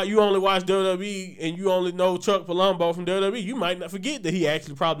you only watch WWE and you only know Chuck Palumbo from WWE. You might not forget that he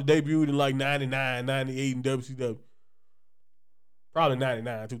actually probably debuted in like 99, 98 in WCW. Probably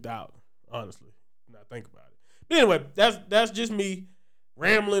 99, 2000, honestly. Now think about it. Anyway, that's just me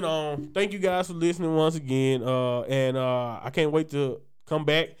rambling on. Thank you guys for listening once again. And I can't wait to come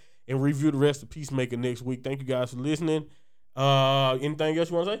back and review the rest of Peacemaker next week. Thank you guys for listening. Anything else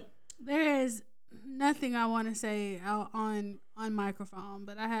you want to say? There is nothing I want to say on microphone,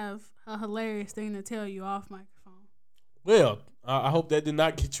 but I have a hilarious thing to tell you off microphone. Well, I hope that did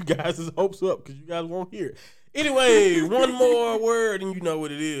not get you guys' hopes up because you guys won't hear it. Anyway, one more word and you know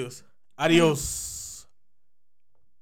what it is. Adios.